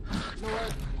over. You know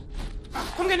what?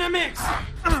 Come get that mix!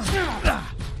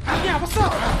 Yeah, what's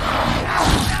up?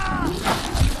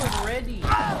 He was ready. I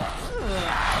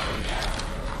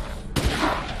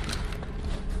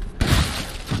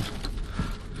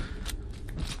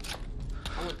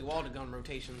went through all the gun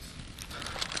rotations.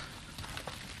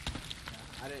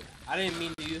 I didn't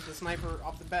mean to use the sniper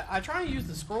off the bat. I try and use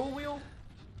the scroll wheel,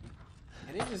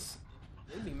 and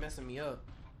it'd be messing me up.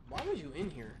 Why was you in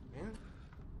here, man?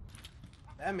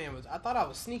 That man was... I thought I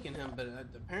was sneaking him, but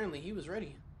apparently he was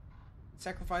ready.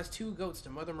 Sacrificed 2 goats to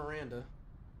Mother Miranda.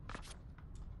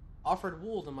 Offered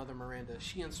wool to Mother Miranda.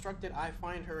 She instructed I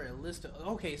find her a list of...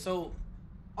 Okay, so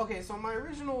my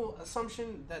original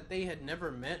assumption that they had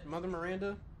never met Mother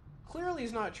Miranda clearly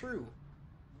is not true.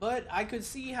 But I could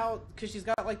see how... Because she's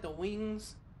got, like, the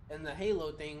wings and the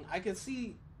halo thing. I could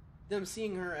see them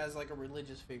seeing her as, like, a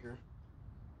religious figure.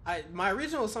 My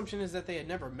original assumption is that they had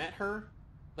never met her,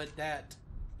 but that,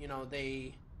 you know,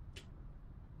 they,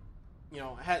 you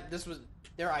know, this was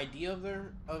their idea of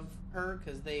her,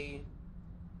 because they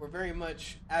were very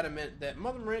much adamant that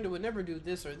Mother Miranda would never do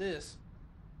this or this.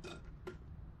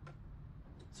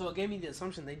 So it gave me the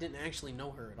assumption they didn't actually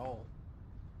know her at all.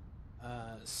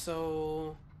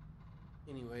 So,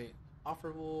 anyway,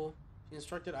 offerable. She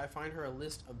instructed I find her a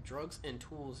list of drugs and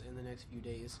tools in the next few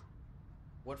days.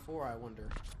 What for, I wonder?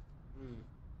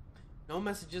 No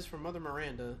messages from Mother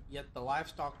Miranda, yet the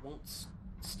livestock won't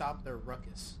stop their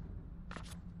ruckus.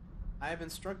 I was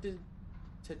instructed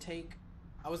to take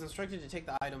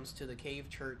the items to the cave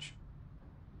church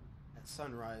at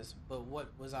sunrise, but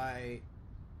what I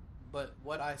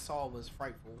saw was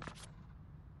frightful.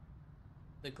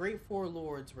 The great 4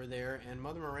 lords were there, and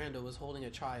Mother Miranda was holding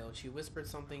a child. She whispered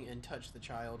something and touched the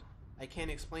child. I can't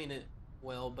explain it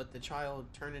well, but the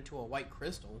child turned into a white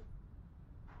crystal.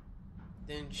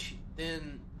 Then she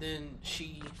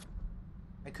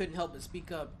I couldn't help but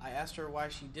speak up. I asked her why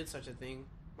she did such a thing.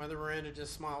 Mother Miranda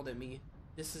just smiled at me.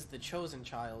 This is the chosen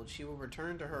child. She will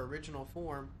return to her original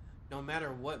form no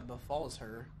matter what befalls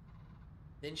her.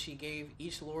 Then she gave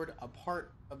each lord a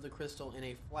part of the crystal in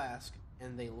a flask,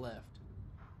 and they left.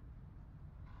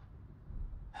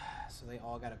 So they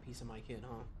all got a piece of my kid,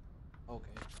 huh?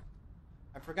 Okay.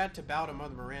 I forgot to bow to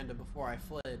Mother Miranda before I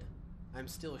fled. I'm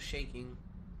still shaking.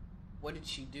 What did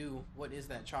she do? What is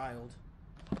that child?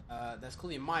 That's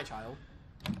clearly my child.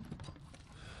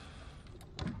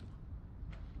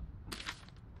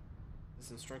 This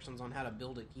instructions on how to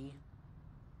build a key.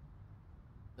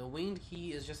 The winged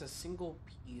key is just a single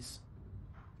piece.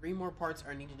 3 more parts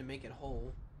are needed to make it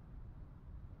whole.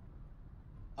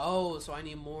 Oh, so I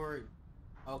need more...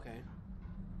 Okay.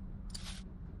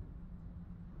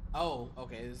 Oh,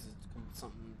 okay, this is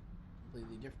something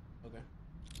completely different. Okay.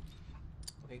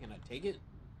 Okay, can I take it?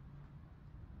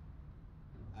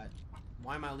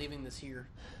 Why am I leaving this here?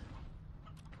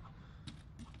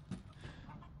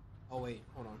 Oh wait,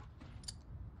 hold on.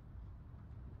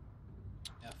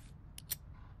 F.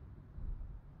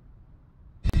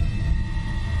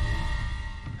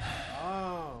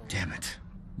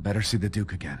 Better see the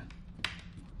Duke again.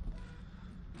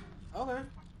 Okay.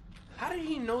 How did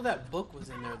he know that book was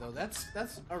in there though? That's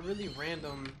a really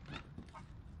random.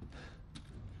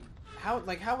 How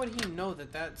would he know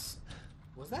that that's...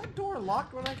 Was that door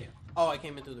locked when I came? Oh, I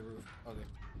came in through the roof. Okay.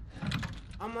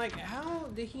 I'm like, how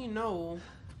did he know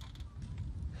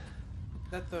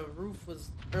that the roof was,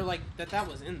 or like that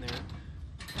was in there?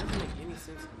 That doesn't make any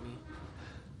sense to me.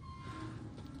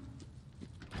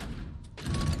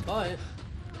 But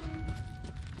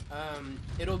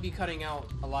it'll be cutting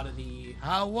out a lot of the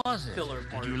How was it? filler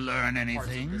part. Did you learn parts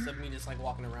of anything? this, of me just like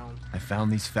walking around. I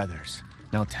found these feathers.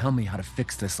 Now tell me how to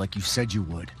fix this like you said you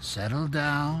would. Settle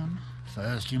down.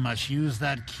 First, you must use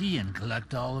that key and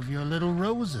collect all of your little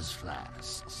roses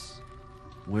flasks.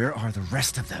 Where are the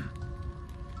rest of them?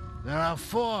 There are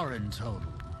 4 in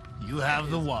total. You have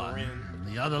the is one, grim. and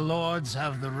the other lords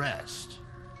have the rest.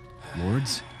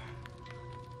 Lords?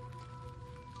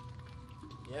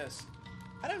 Yes.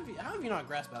 How have you not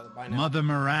grasped that by now? Mother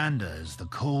Miranda is the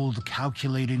cold,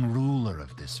 calculating ruler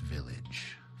of this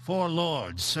village. 4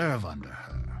 lords serve under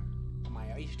her. My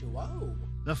H2O.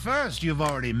 The first you've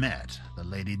already met, the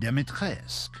Lady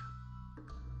Dimitrescu.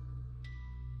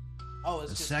 Oh,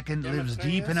 it's The just second lives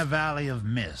Demetrius? deep in a valley of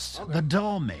mist. Okay. The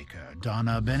doll maker,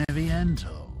 Donna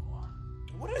Beneviento.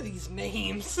 What are these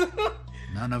names?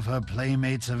 None of her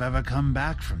playmates have ever come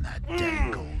back from that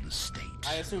dead gold estate.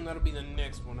 I assume that'll be the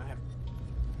next one I have.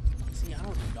 See, I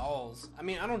don't do dolls. I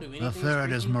mean, I don't do anything. The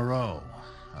third is freaky. Moreau,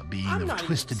 a being I'm of not even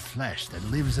twisted s- flesh that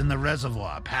lives in the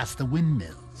reservoir past the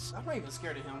windmills. I'm not even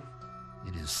scared of him.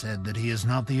 It is said that he is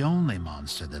not the only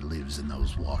monster that lives in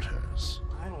those waters.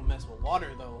 I don't mess with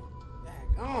water though.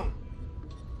 Daggone.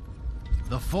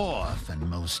 The fourth and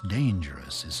most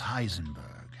dangerous is Heisenberg.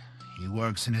 He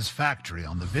works in his factory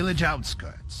on the village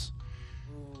outskirts.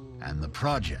 And the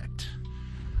project.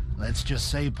 Let's just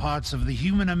say parts of the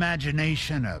human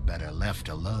imagination are better left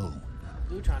alone.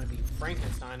 Dude trying to be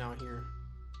Frankenstein out here.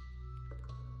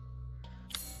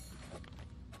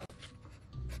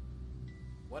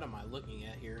 What am I looking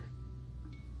at here?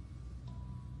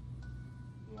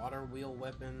 Water wheel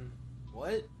weapon.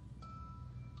 What?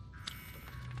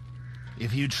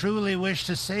 If you truly wish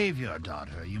to save your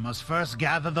daughter, you must first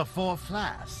gather the 4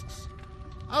 flasks.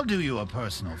 I'll do you a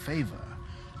personal favor.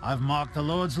 I've marked the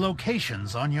Lord's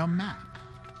locations on your map.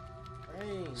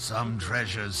 Hey. Some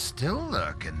treasures still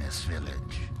lurk in this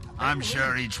village. I'm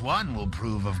sure each one will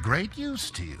prove of great use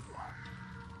to you.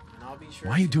 And I'll be sure.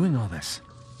 Why are you doing all this?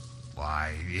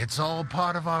 Why, it's all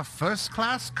part of our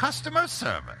first-class customer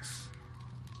service.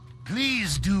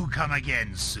 Please do come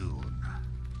again soon.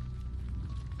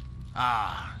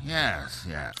 Yes.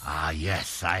 Ah,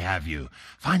 yes, I have you.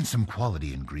 Find some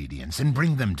quality ingredients and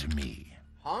bring them to me.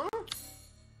 Huh?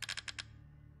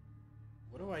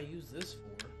 What do I use this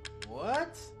for?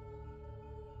 What?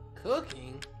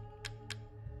 Cooking?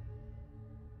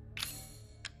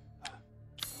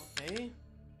 Okay.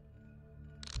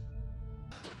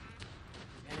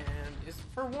 And is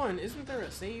for one, isn't there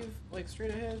a save like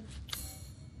straight ahead?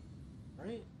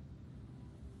 Right?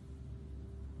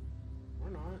 Or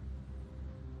not?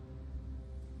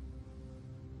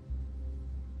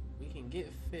 We can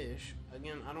get fish.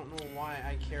 Again, I don't know why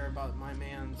I care about my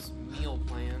man's meal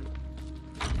plan.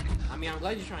 I mean, I'm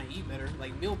glad you're trying to eat better.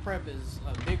 Like, meal prep is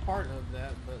a big part of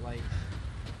that, but like,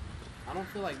 I don't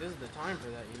feel like this is the time for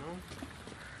that, you know?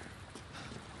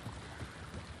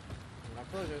 And I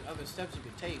feel like there's other steps you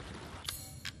could take.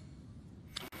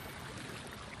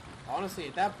 Honestly,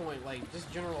 at that point, like,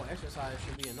 just general exercise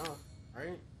should be enough,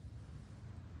 right?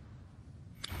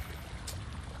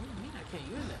 What do you mean I can't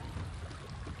use that?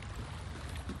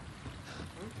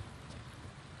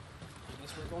 I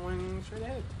guess we're going straight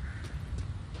ahead.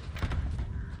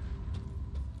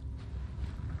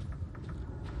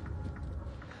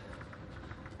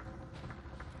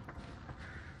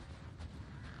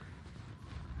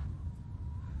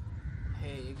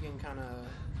 Hey, it getting kind of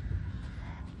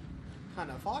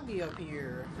foggy up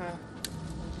here, huh?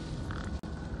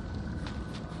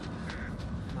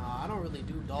 Nah, I don't really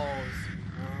do dolls.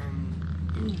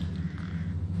 Can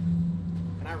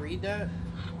I read that?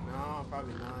 No,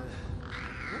 probably not.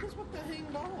 What is with the hang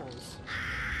dolls?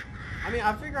 I mean,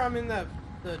 I figure I'm in the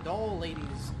doll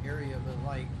ladies area, but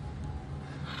like,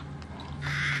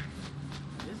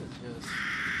 this is just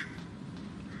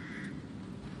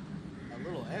a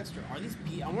little extra. Are these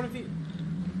I wonder if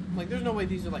like, there's no way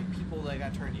these are like people that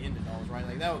got turned into dolls, right?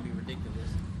 Like, that would be ridiculous,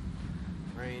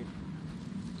 right?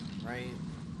 Right?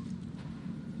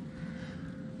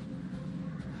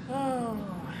 Oh,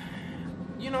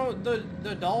 you know, the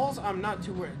dolls, I'm not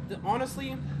too worried.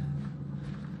 Honestly,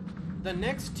 the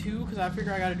next two, because I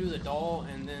figure I gotta do the doll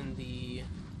and then the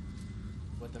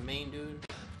main dude,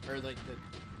 or like the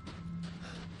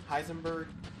Heisenberg,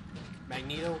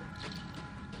 Magneto.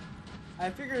 I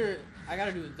figure I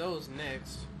gotta do those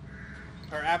next,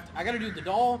 or after. I gotta do the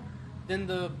doll, then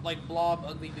the like blob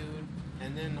ugly dude,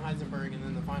 and then Heisenberg, and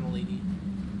then the final lady.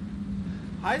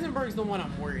 Heisenberg's the one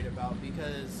I'm worried about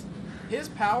because his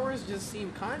powers just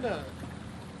seem kind of.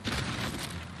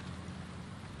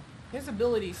 His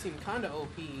abilities seem kind of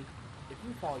OP. If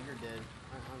you fall, you're dead.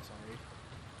 I'm sorry.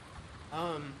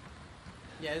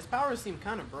 Yeah, his powers seem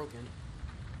kind of broken.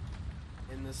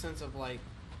 In the sense of, like,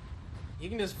 he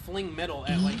can just fling metal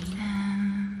at, like...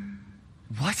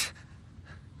 What?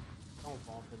 Don't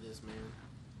fall for this, man.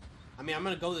 I mean, I'm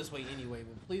gonna go this way anyway,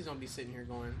 but please don't be sitting here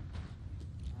going...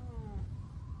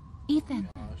 Ethan,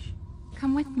 Gosh.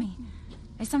 come with me.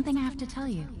 There's something I have to tell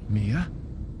you. Mia?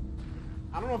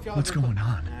 I don't know if y'all What's going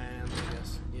on?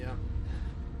 Yes, yeah.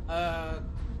 I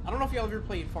don't know if y'all ever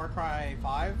played Far Cry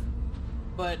 5,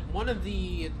 but one of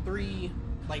the 3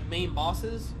 like main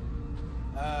bosses,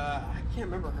 I can't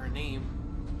remember her name,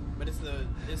 but it's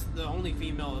the only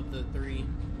female of the 3.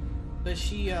 But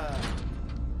she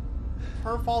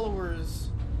her followers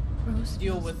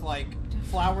deal with like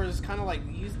flowers kind of like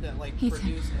these that like Ethan,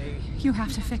 produce a you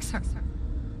have to fix her.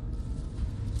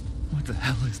 What the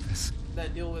hell is this?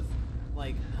 that deal with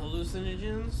like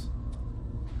hallucinogens,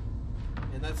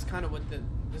 and that's kind of what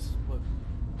it's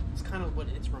kind of what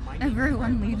it's reminding me of.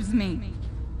 Everyone leaves me.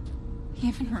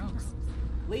 Even Rose.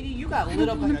 Lady, you got lit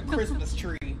up like a Christmas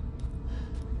tree.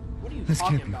 What are you This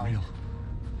talking can't be about? real.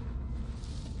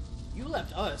 You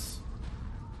left us.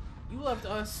 You left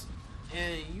us,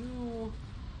 and you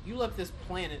left this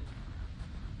planet.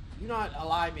 You're not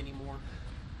alive anymore.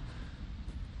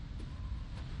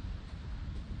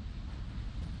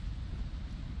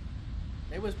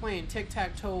 They was playing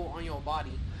tic-tac-toe on your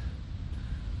body.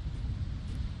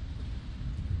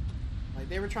 Like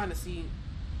they were trying to see in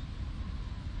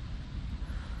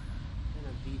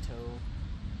a veto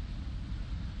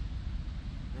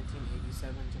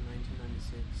 1987 to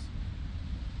 1996.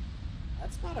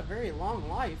 That's not a very long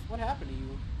life. What happened to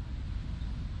you?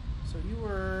 So you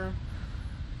were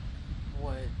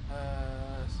what 9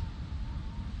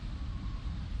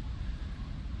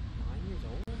 years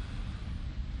old?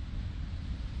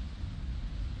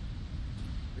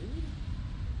 Really?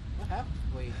 What happened?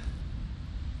 Wait.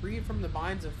 Freed from the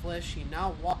binds of flesh, she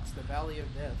now walks the valley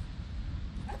of death.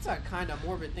 That's a kind of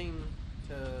morbid thing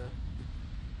to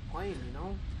claim, you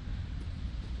know?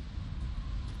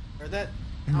 Or that...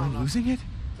 Am I I don't know. losing it?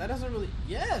 That doesn't really...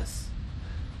 Yes!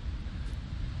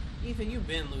 Ethan, you've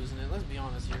been losing it. Let's be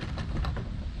honest here.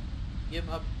 Give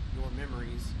up your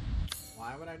memories.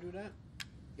 Why would I do that?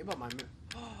 Give up my memories.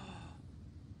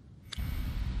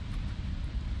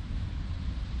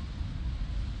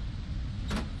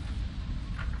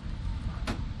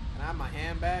 Can I have my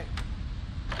hand back?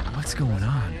 What's Or the going rest of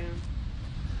my on? hand?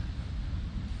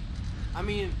 I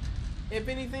mean, if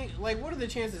anything, like, what are the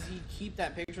chances he'd keep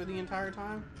that picture the entire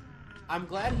time? I'm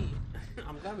glad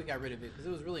I'm glad we got rid of it, because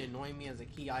it was really annoying me as a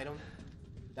key item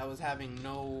that was having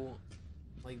no,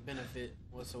 like, benefit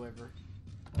whatsoever.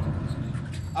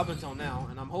 Up until now,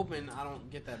 and I'm hoping I don't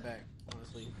get that back,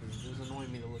 honestly, because it was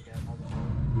annoying me to look at all the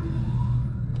time.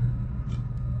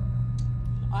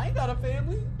 I ain't got a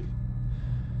family.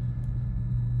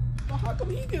 But how come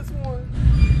he gets one?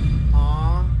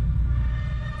 Aww.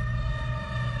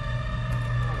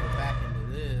 I'll go back into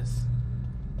this.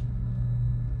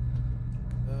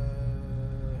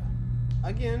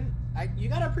 Again, you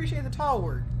gotta appreciate the tile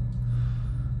work.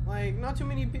 Like, not too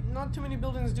many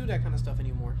buildings do that kind of stuff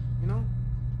anymore. You know,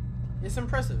 it's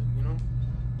impressive. You know.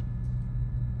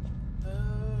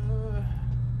 Let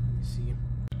me see.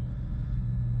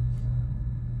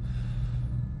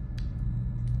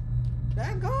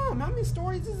 Daggum, how many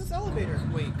stories is this elevator?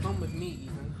 Wait, come with me,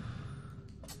 Ethan.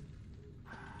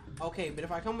 Okay, but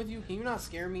if I come with you, can you not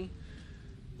scare me?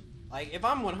 Like, if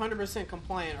I'm 100%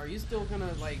 compliant, are you still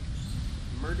gonna, like,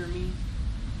 murder me?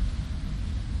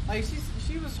 Like,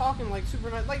 she was talking, like, super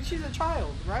nice. Like, she's a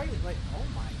child, right? Like, oh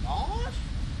my gosh.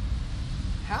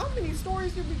 How many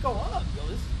stories did we go up? Yo,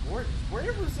 this is gorgeous.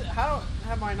 Where was it? How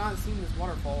have I not seen this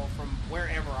waterfall from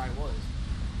wherever I was?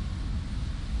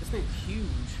 This thing's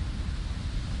huge.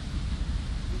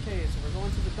 Okay, so we're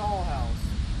going to the dollhouse.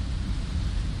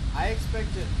 I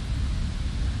expected...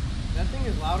 That thing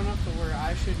is loud enough to where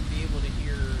I shouldn't be able to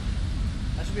hear...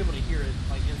 I should be able to hear it,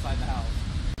 like, inside the house.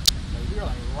 Like, we were,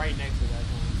 like, right next to that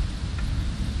one.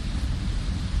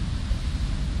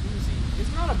 Let me see.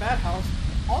 It's not a bad house.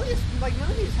 All these, like,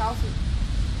 none of these houses...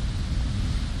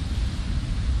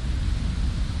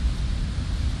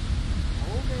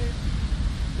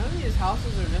 none of these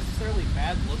houses are necessarily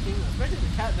bad looking, especially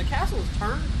the castle is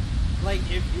turned. Like,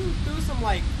 if you do some,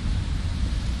 like,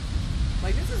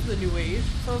 this is the new age,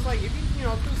 so it's like, if you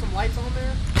know, threw some lights on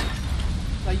there,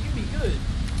 like, you'd be good.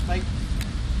 Like,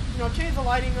 you know, change the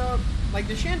lighting up, like,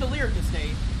 the chandelier could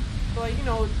stay, but, like, you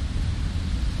know,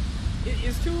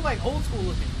 it's too, like, old school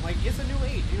looking. Like, it's a new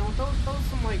age, you know, throw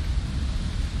some, like,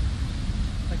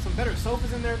 some better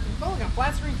sofas in there, throw, like, a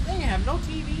flat screen thing, have no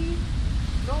TV,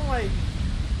 no,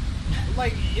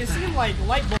 like, it seemed like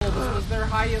light bulbs was their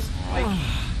highest, like,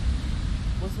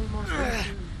 what's the most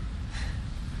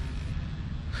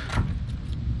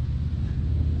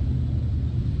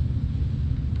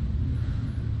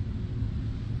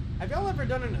Have y'all ever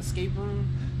done an escape room?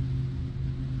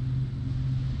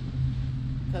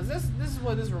 Because this is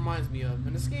what this reminds me of.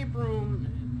 An escape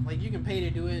room, like, you can pay to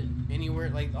do it anywhere.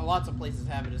 Like, lots of places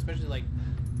have it, especially, like,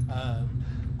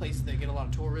 places that get a lot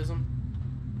of tourism.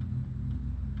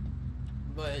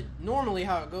 But normally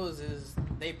how it goes is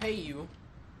they pay you,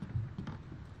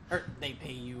 or they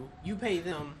pay you, you pay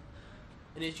them,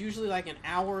 and it's usually like an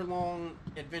hour-long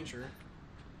adventure,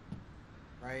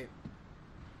 right?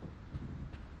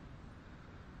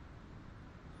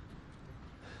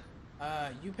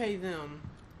 You pay them,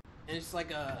 and it's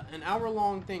like an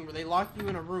hour-long thing where they lock you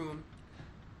in a room.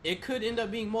 It could end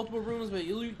up being multiple rooms, but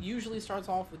it usually starts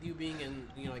off with you being in,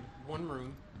 you know, like, one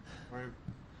room, right?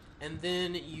 And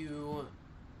then you,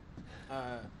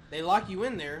 they lock you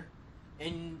in there,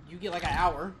 and you get like an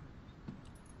hour.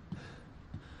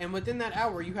 And within that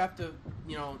hour, you have to,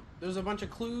 you know, there's a bunch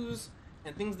of clues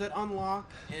and things that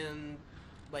unlock and,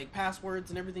 like,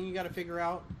 passwords and everything you got to figure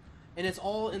out. And it's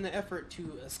all in the effort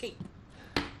to escape.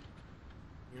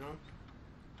 You know?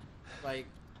 Like,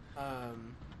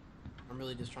 I'm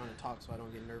really just trying to talk so I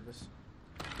don't get nervous.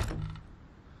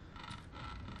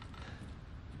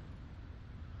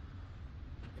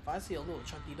 If I see a little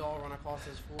chunky doll run across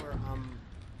this floor, I'm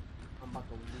about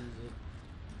to lose it.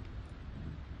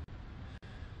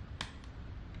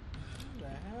 What the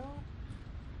hell?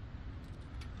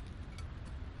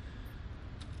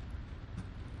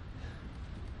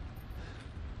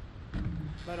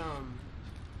 But, oh,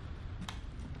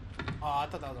 I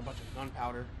thought that was a bunch of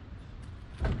gunpowder.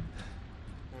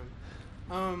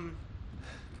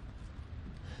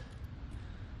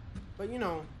 But, you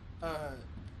know,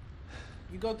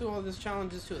 you go through all these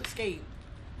challenges to escape.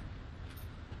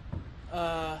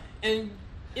 And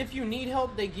if you need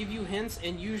help, they give you hints,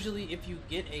 and usually if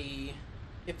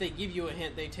they give you a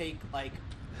hint, they take, like,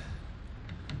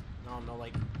 I don't know,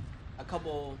 like, a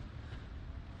couple,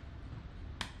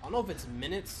 I don't know if it's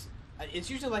minutes. It's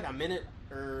usually like a minute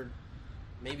or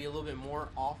maybe a little bit more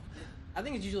off. I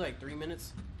think it's usually like 3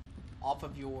 minutes off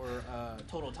of your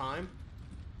total time.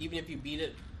 Even if you beat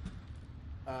it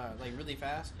like really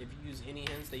fast, if you use any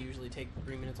hints, they usually take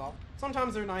 3 minutes off.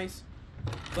 Sometimes they're nice,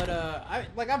 but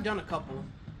I've done a couple.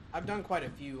 I've done quite a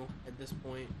few at this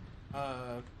point.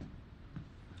 I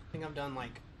think I've done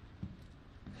like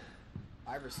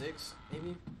 5 or 6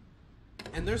 maybe,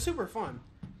 and they're super fun.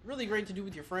 Really great to do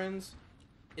with your friends.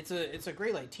 It's a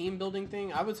great, like, team building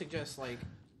thing. I would suggest, like,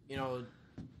 you know,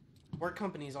 work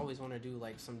companies always want to do,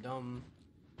 like, some dumb,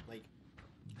 like,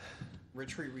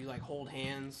 retreat where you, like, hold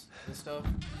hands and stuff.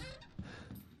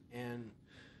 And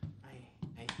I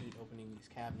hate opening these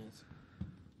cabinets.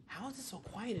 How is it so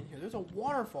quiet in here? There's a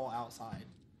waterfall outside.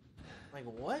 Like,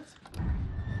 what? Okay,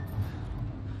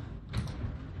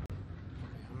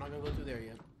 I'm not gonna go through there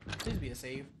yet. Please be a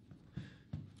save.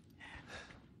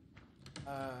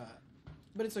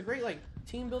 But it's a great, like,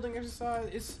 team building exercise.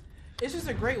 It's just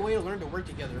a great way to learn to work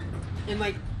together. And,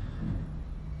 like,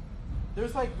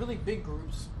 there's, like, really big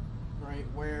groups, right,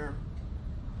 where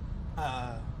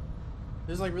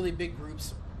there's, like, really big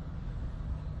groups.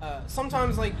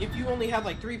 Sometimes, like, if you only have,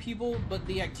 like, 3 people, but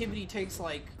the activity takes,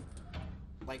 like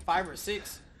 5 or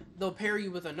 6, they'll pair you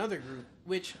with another group,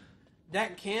 which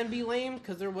that can be lame,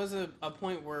 because there was a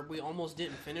point where we almost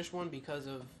didn't finish one because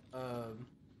of,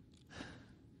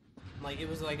 like, it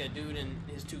was like a dude and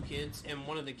his 2 kids, and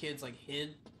one of the kids, like,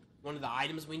 hid one of the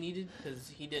items we needed because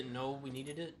he didn't know we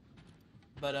needed it.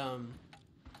 But,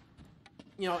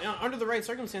 you know, under the right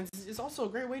circumstances, it's also a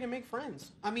great way to make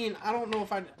friends. I mean, I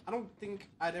don't think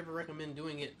I'd ever recommend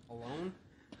doing it alone,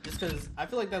 just because I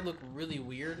feel like that looked really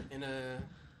weird in a...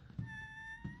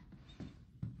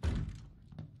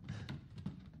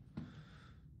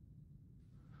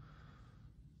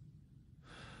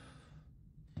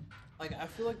 Like, I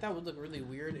feel like that would look really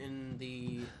weird in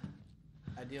the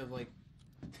idea of, like,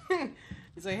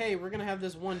 it's like, hey, we're gonna have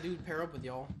this one dude pair up with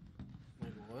y'all.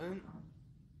 Like, what?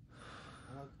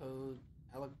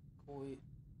 Alicoid.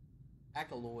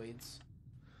 Alkaloids.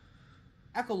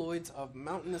 Alkaloids of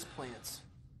mountainous plants.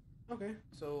 Okay,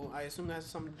 so I assume that has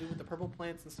something to do with the purple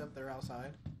plants and stuff that are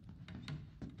outside.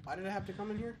 Why did I have to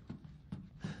come in here?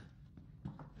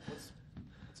 What's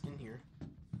in here?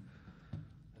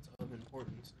 That's of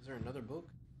importance. Is there another book?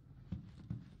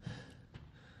 Does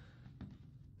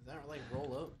that like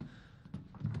roll up?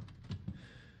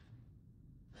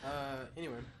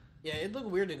 Anyway. Yeah, it'd look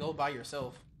weird to go by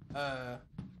yourself.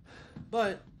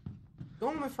 But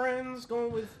going with friends,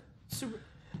 going with super...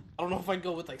 I don't know if I'd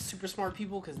go with like super smart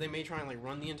people because they may try and like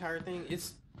run the entire thing.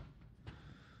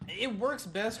 It works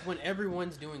best when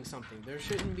everyone's doing something. There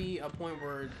shouldn't be a point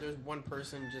where there's one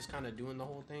person just kind of doing the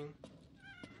whole thing.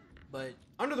 But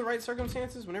under the right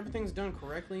circumstances, when everything's done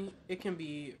correctly, it can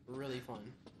be really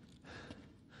fun.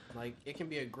 Like, it can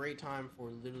be a great time for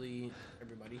literally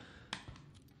everybody.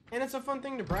 And it's a fun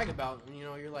thing to brag about. You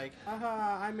know, you're like,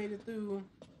 haha, I made it through.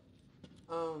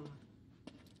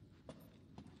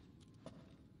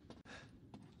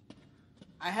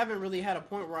 I haven't really had a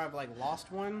point where I've, like,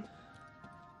 lost one.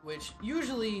 Which,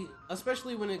 usually,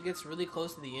 especially when it gets really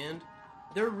close to the end,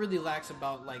 they're really lax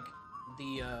about, like,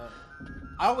 the,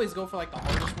 I always go for, like, the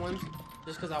hardest ones,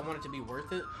 just because I want it to be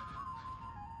worth it.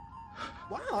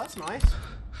 Wow, that's nice.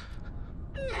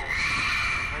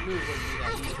 I knew it wouldn't be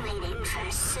that I've easy. been waiting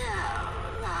for so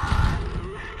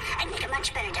long. I'd make a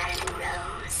much better daughter than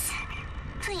Rose.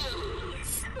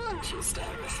 Please, won't you stay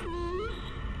with me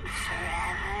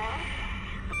forever?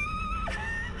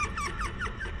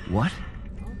 What?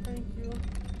 Oh, thank you.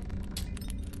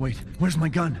 Wait, where's my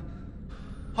gun?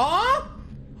 Huh?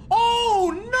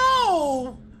 Oh,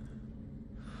 no!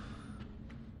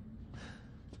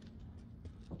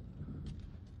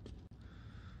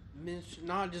 Mitch,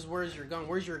 not just where's your gun,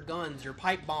 where's your guns, your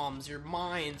pipe bombs, your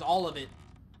mines, all of it.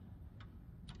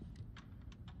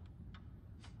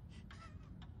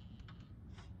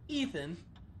 Ethan,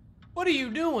 what are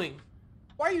you doing?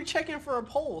 Why are you checking for a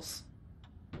pulse?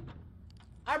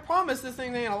 I promise this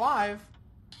thing ain't alive.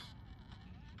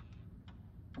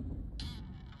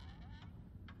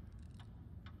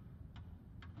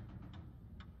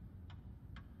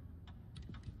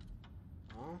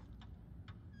 Huh?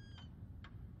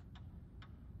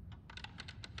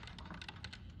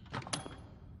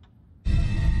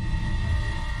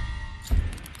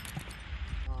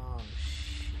 Oh,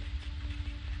 shit.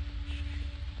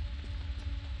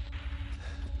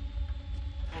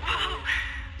 Whoa!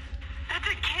 That's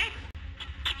a kid!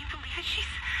 Can you believe it?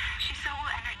 She's so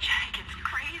energetic, it's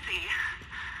crazy.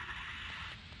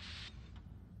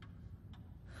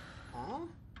 Huh?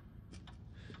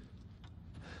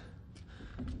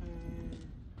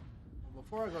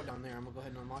 Before I go down there, I'm gonna go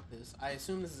ahead and unlock this. I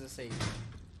assume this is a save.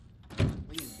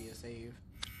 Please be a save.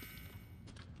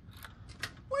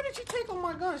 Where did she take all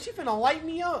my guns? She finna light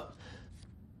me up.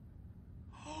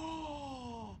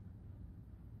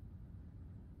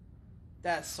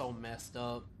 That's so messed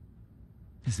up.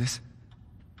 Is this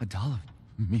a doll of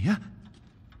Mia?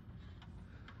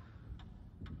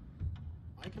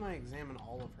 Why can I examine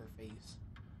all of her face?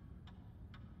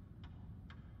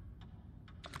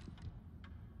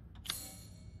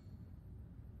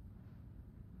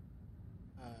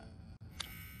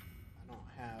 I don't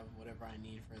have whatever I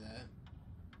need for that.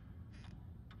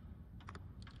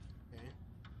 Okay.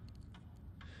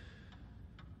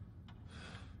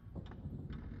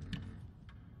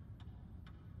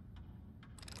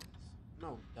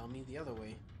 No, dummy, the other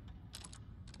way.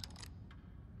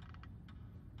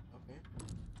 Okay.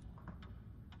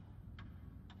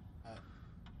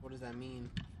 What does that mean?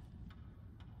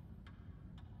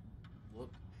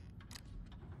 Look.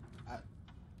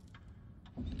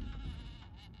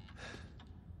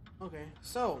 Okay,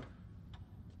 so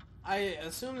I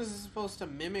assume this is supposed to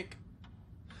mimic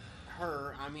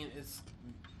her. I mean, it's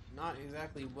not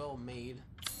exactly well made.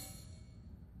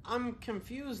 I'm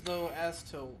confused though as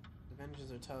to the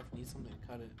bandages are tough. Need something to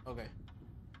cut it. Okay.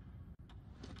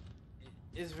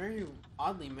 It's very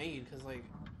oddly made because like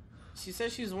she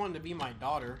says she's wanting to be my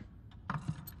daughter,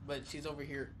 but she's over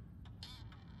here.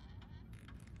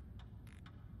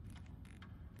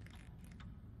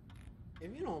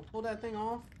 If you don't pull that thing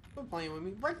off, quit playing with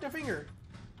me. Break the finger.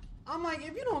 I'm like,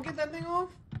 if you don't get that thing off,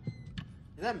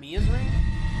 is that Mia's ring?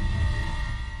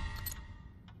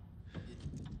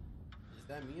 Is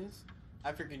that Mia's?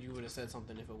 I figured you would have said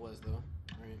something if it was though.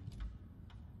 Right?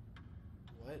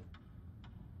 What?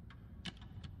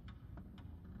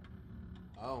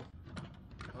 Oh.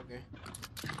 Okay.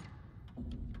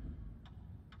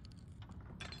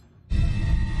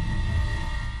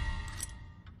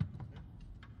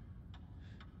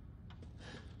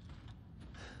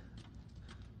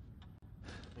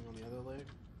 Thing on the other leg.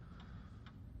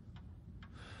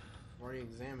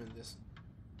 already examined this.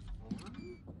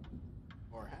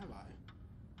 Or have I?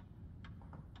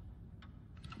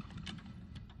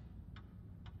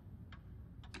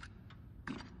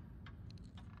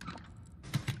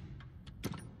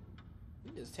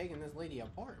 You're just taking this lady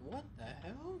apart. What the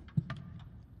hell?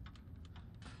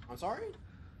 I'm sorry?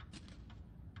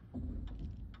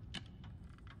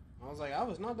 I was like, I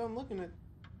was not done looking at...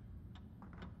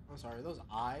 I'm sorry, those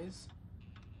eyes?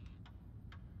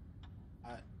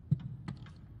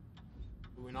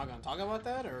 We're not gonna talk about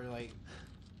that, or like...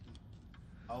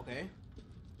 Okay.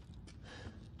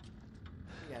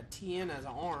 We got TN as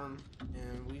an arm,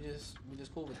 and we just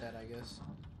cool with that, I guess.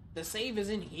 The save is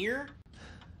in here?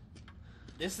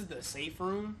 This is the safe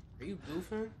room? Are you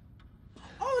goofing?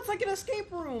 Oh, it's like an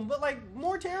escape room, but like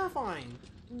more terrifying.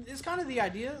 It's kind of the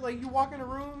idea. Like you walk in a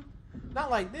room,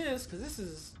 not like this, because this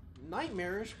is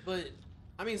nightmarish, but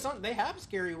I mean, they have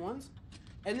scary ones.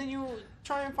 And then you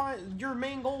try and find, your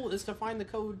main goal is to find the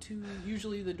code to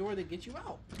usually the door that gets you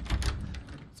out.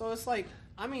 So it's like,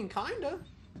 I mean, kinda.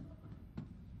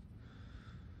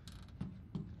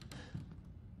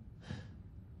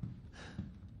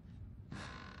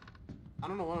 I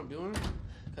don't know what I'm doing,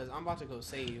 because I'm about to go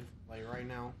save, like right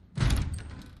now.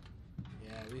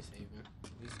 Yeah, we saving.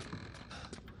 We saving.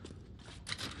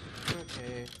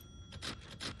 Okay.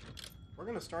 We're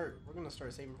gonna start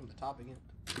saving from the top again.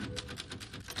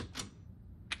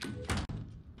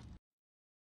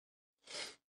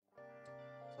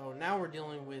 So now we're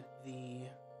dealing with the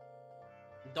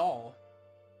doll.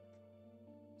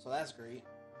 So that's great.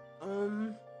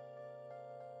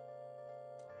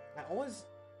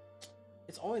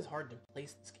 It's always hard to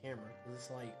place this camera because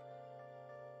it's like,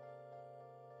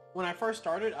 when I first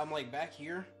started, I'm like back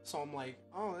here, so I'm like,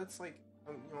 oh, that's like,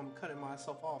 I'm cutting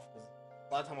myself off because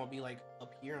a lot of time I'll be like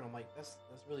up here and I'm like, that's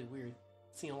really weird,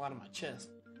 seeing a lot of my chest.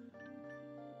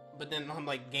 But then I'm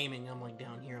like gaming, I'm like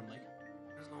down here, I'm like,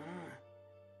 what's going on?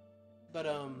 But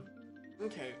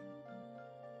okay.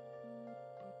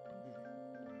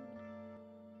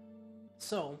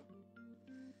 So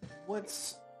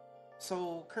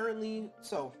currently,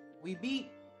 we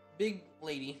beat Big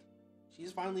Lady.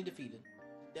 She's finally defeated.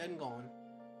 Dead and gone.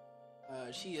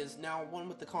 She is now one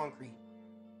with the concrete.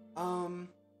 Found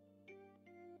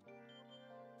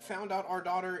out our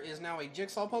daughter is now a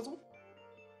jigsaw puzzle.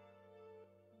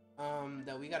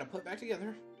 That we gotta put back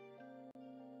together.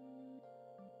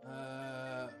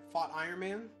 Fought Iron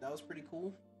Man. That was pretty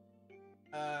cool.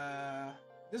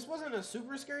 This wasn't a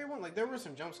super scary one. Like, there were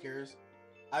some jump scares.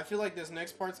 I feel like this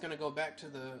next part's gonna go back to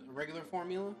the regular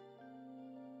formula.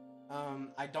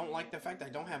 I don't like the fact I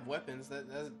don't have weapons.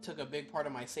 That took a big part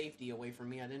of my safety away from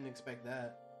me. I didn't expect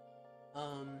that.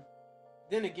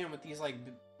 Then again, with these like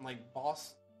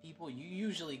boss people, you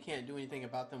usually can't do anything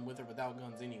about them with or without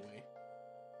guns anyway.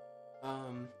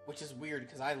 Which is weird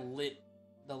because I lit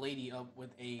the lady up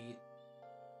with a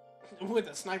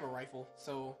sniper rifle,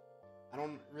 so I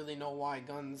don't really know why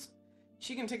guns.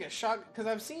 She can take a shot, because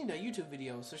I've seen a YouTube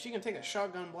video, so she can take a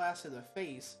shotgun blast to the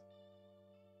face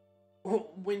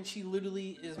when she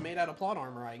literally is made out of plot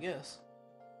armor, I guess.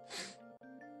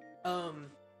 So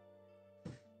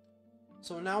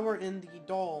now we're in the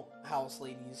doll house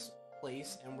lady's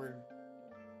place, and we're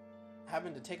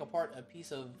having to take apart a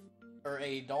piece of, or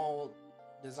a doll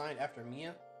designed after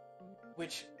Mia,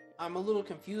 which I'm a little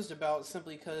confused about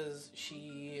simply because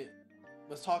she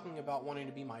was talking about wanting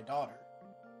to be my daughter.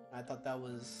 I thought that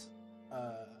was,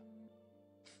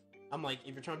 I'm like,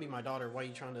 if you're trying to be my daughter, why are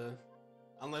you trying to,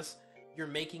 unless you're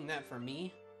making that for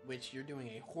me, which you're doing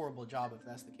a horrible job if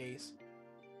that's the case.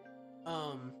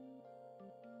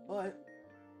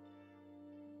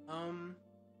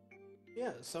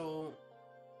 Yeah, so,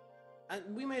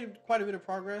 we made quite a bit of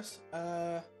progress,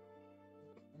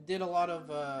 did a lot of,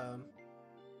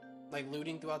 like,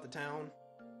 looting throughout the town.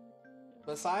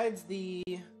 Besides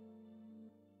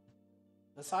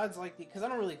like because I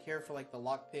don't really care for like the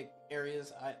lockpick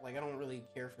areas. I don't really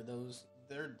care for those.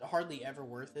 They're hardly ever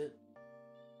worth it.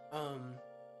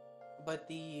 But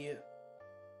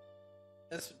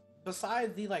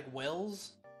besides the like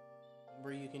wells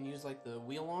where you can use like the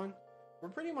wheel on, we're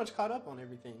pretty much caught up on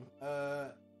everything.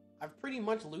 I've pretty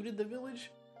much looted the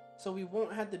village, so we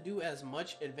won't have to do as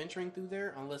much adventuring through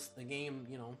there unless the game,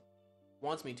 you know,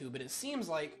 wants me to. But it seems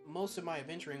like most of my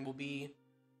adventuring will be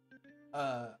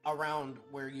around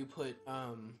where you put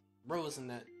Rose in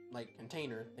that like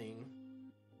container thing.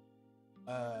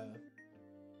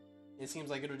 It seems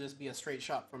like it'll just be a straight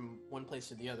shot from one place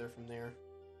to the other from there.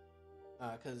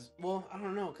 Cause, well, I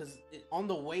don't know, cause on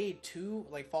the way to,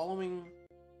 like, following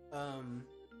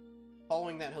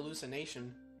that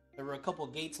hallucination, there were a couple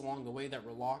gates along the way that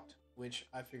were locked, which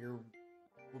I figure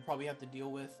we'll probably have to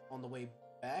deal with on the way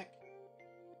back.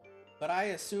 But I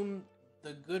assume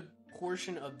the good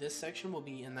portion of this section will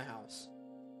be in the house.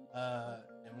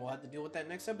 And we'll have to deal with that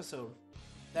next episode.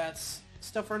 That's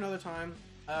stuff for another time.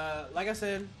 Like I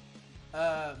said,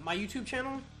 my YouTube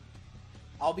channel,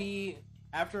 I'll be,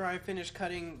 after I finish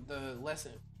cutting the less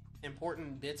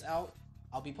important bits out,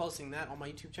 I'll be posting that on my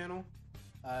YouTube channel.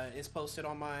 It's posted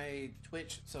on my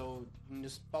Twitch, so you can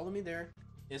just follow me there.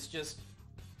 It's just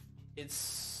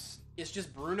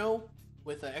Bruno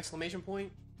with an exclamation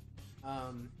point. You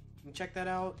can check that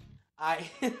out. I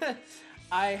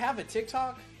I have a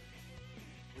TikTok,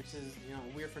 which is, you know,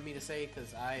 weird for me to say,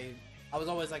 because I was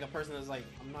always like a person that's like,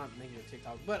 I'm not making a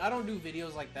TikTok, but I don't do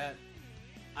videos like that.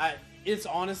 It's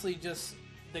honestly just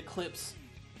the clips.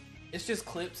 It's just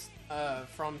clips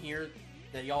from here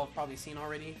that y'all have probably seen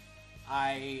already.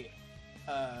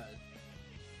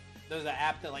 There's an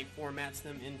app that like formats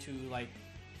them into like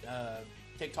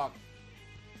TikTok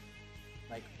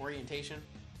like orientation,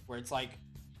 where it's like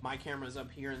my camera's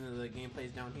up here and then the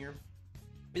gameplay's down here.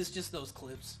 It's just those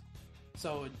clips.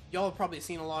 So y'all have probably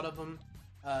seen a lot of them.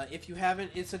 If you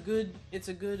haven't, it's a good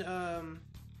I'm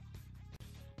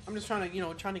just trying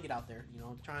to get out there,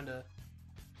 trying to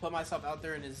put myself out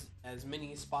there in as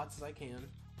many spots as I can.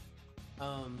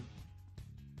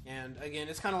 And again,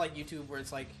 it's kind of like YouTube, where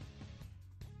it's like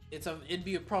it'd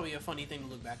be probably a funny thing to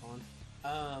look back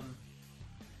on.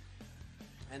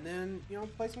 And then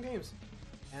play some games.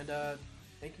 And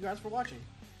thank you guys for watching.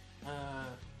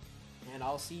 And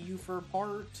I'll see you for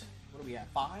part, what are we at,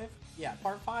 5? Yeah,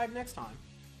 part 5 next time.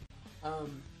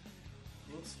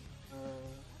 Thanks.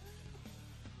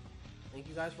 Thank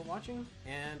you guys for watching,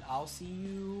 and I'll see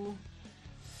you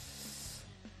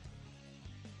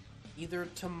either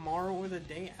tomorrow or the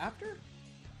day after.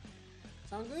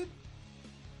 Sound good?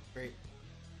 Great.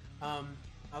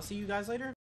 I'll see you guys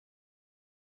later.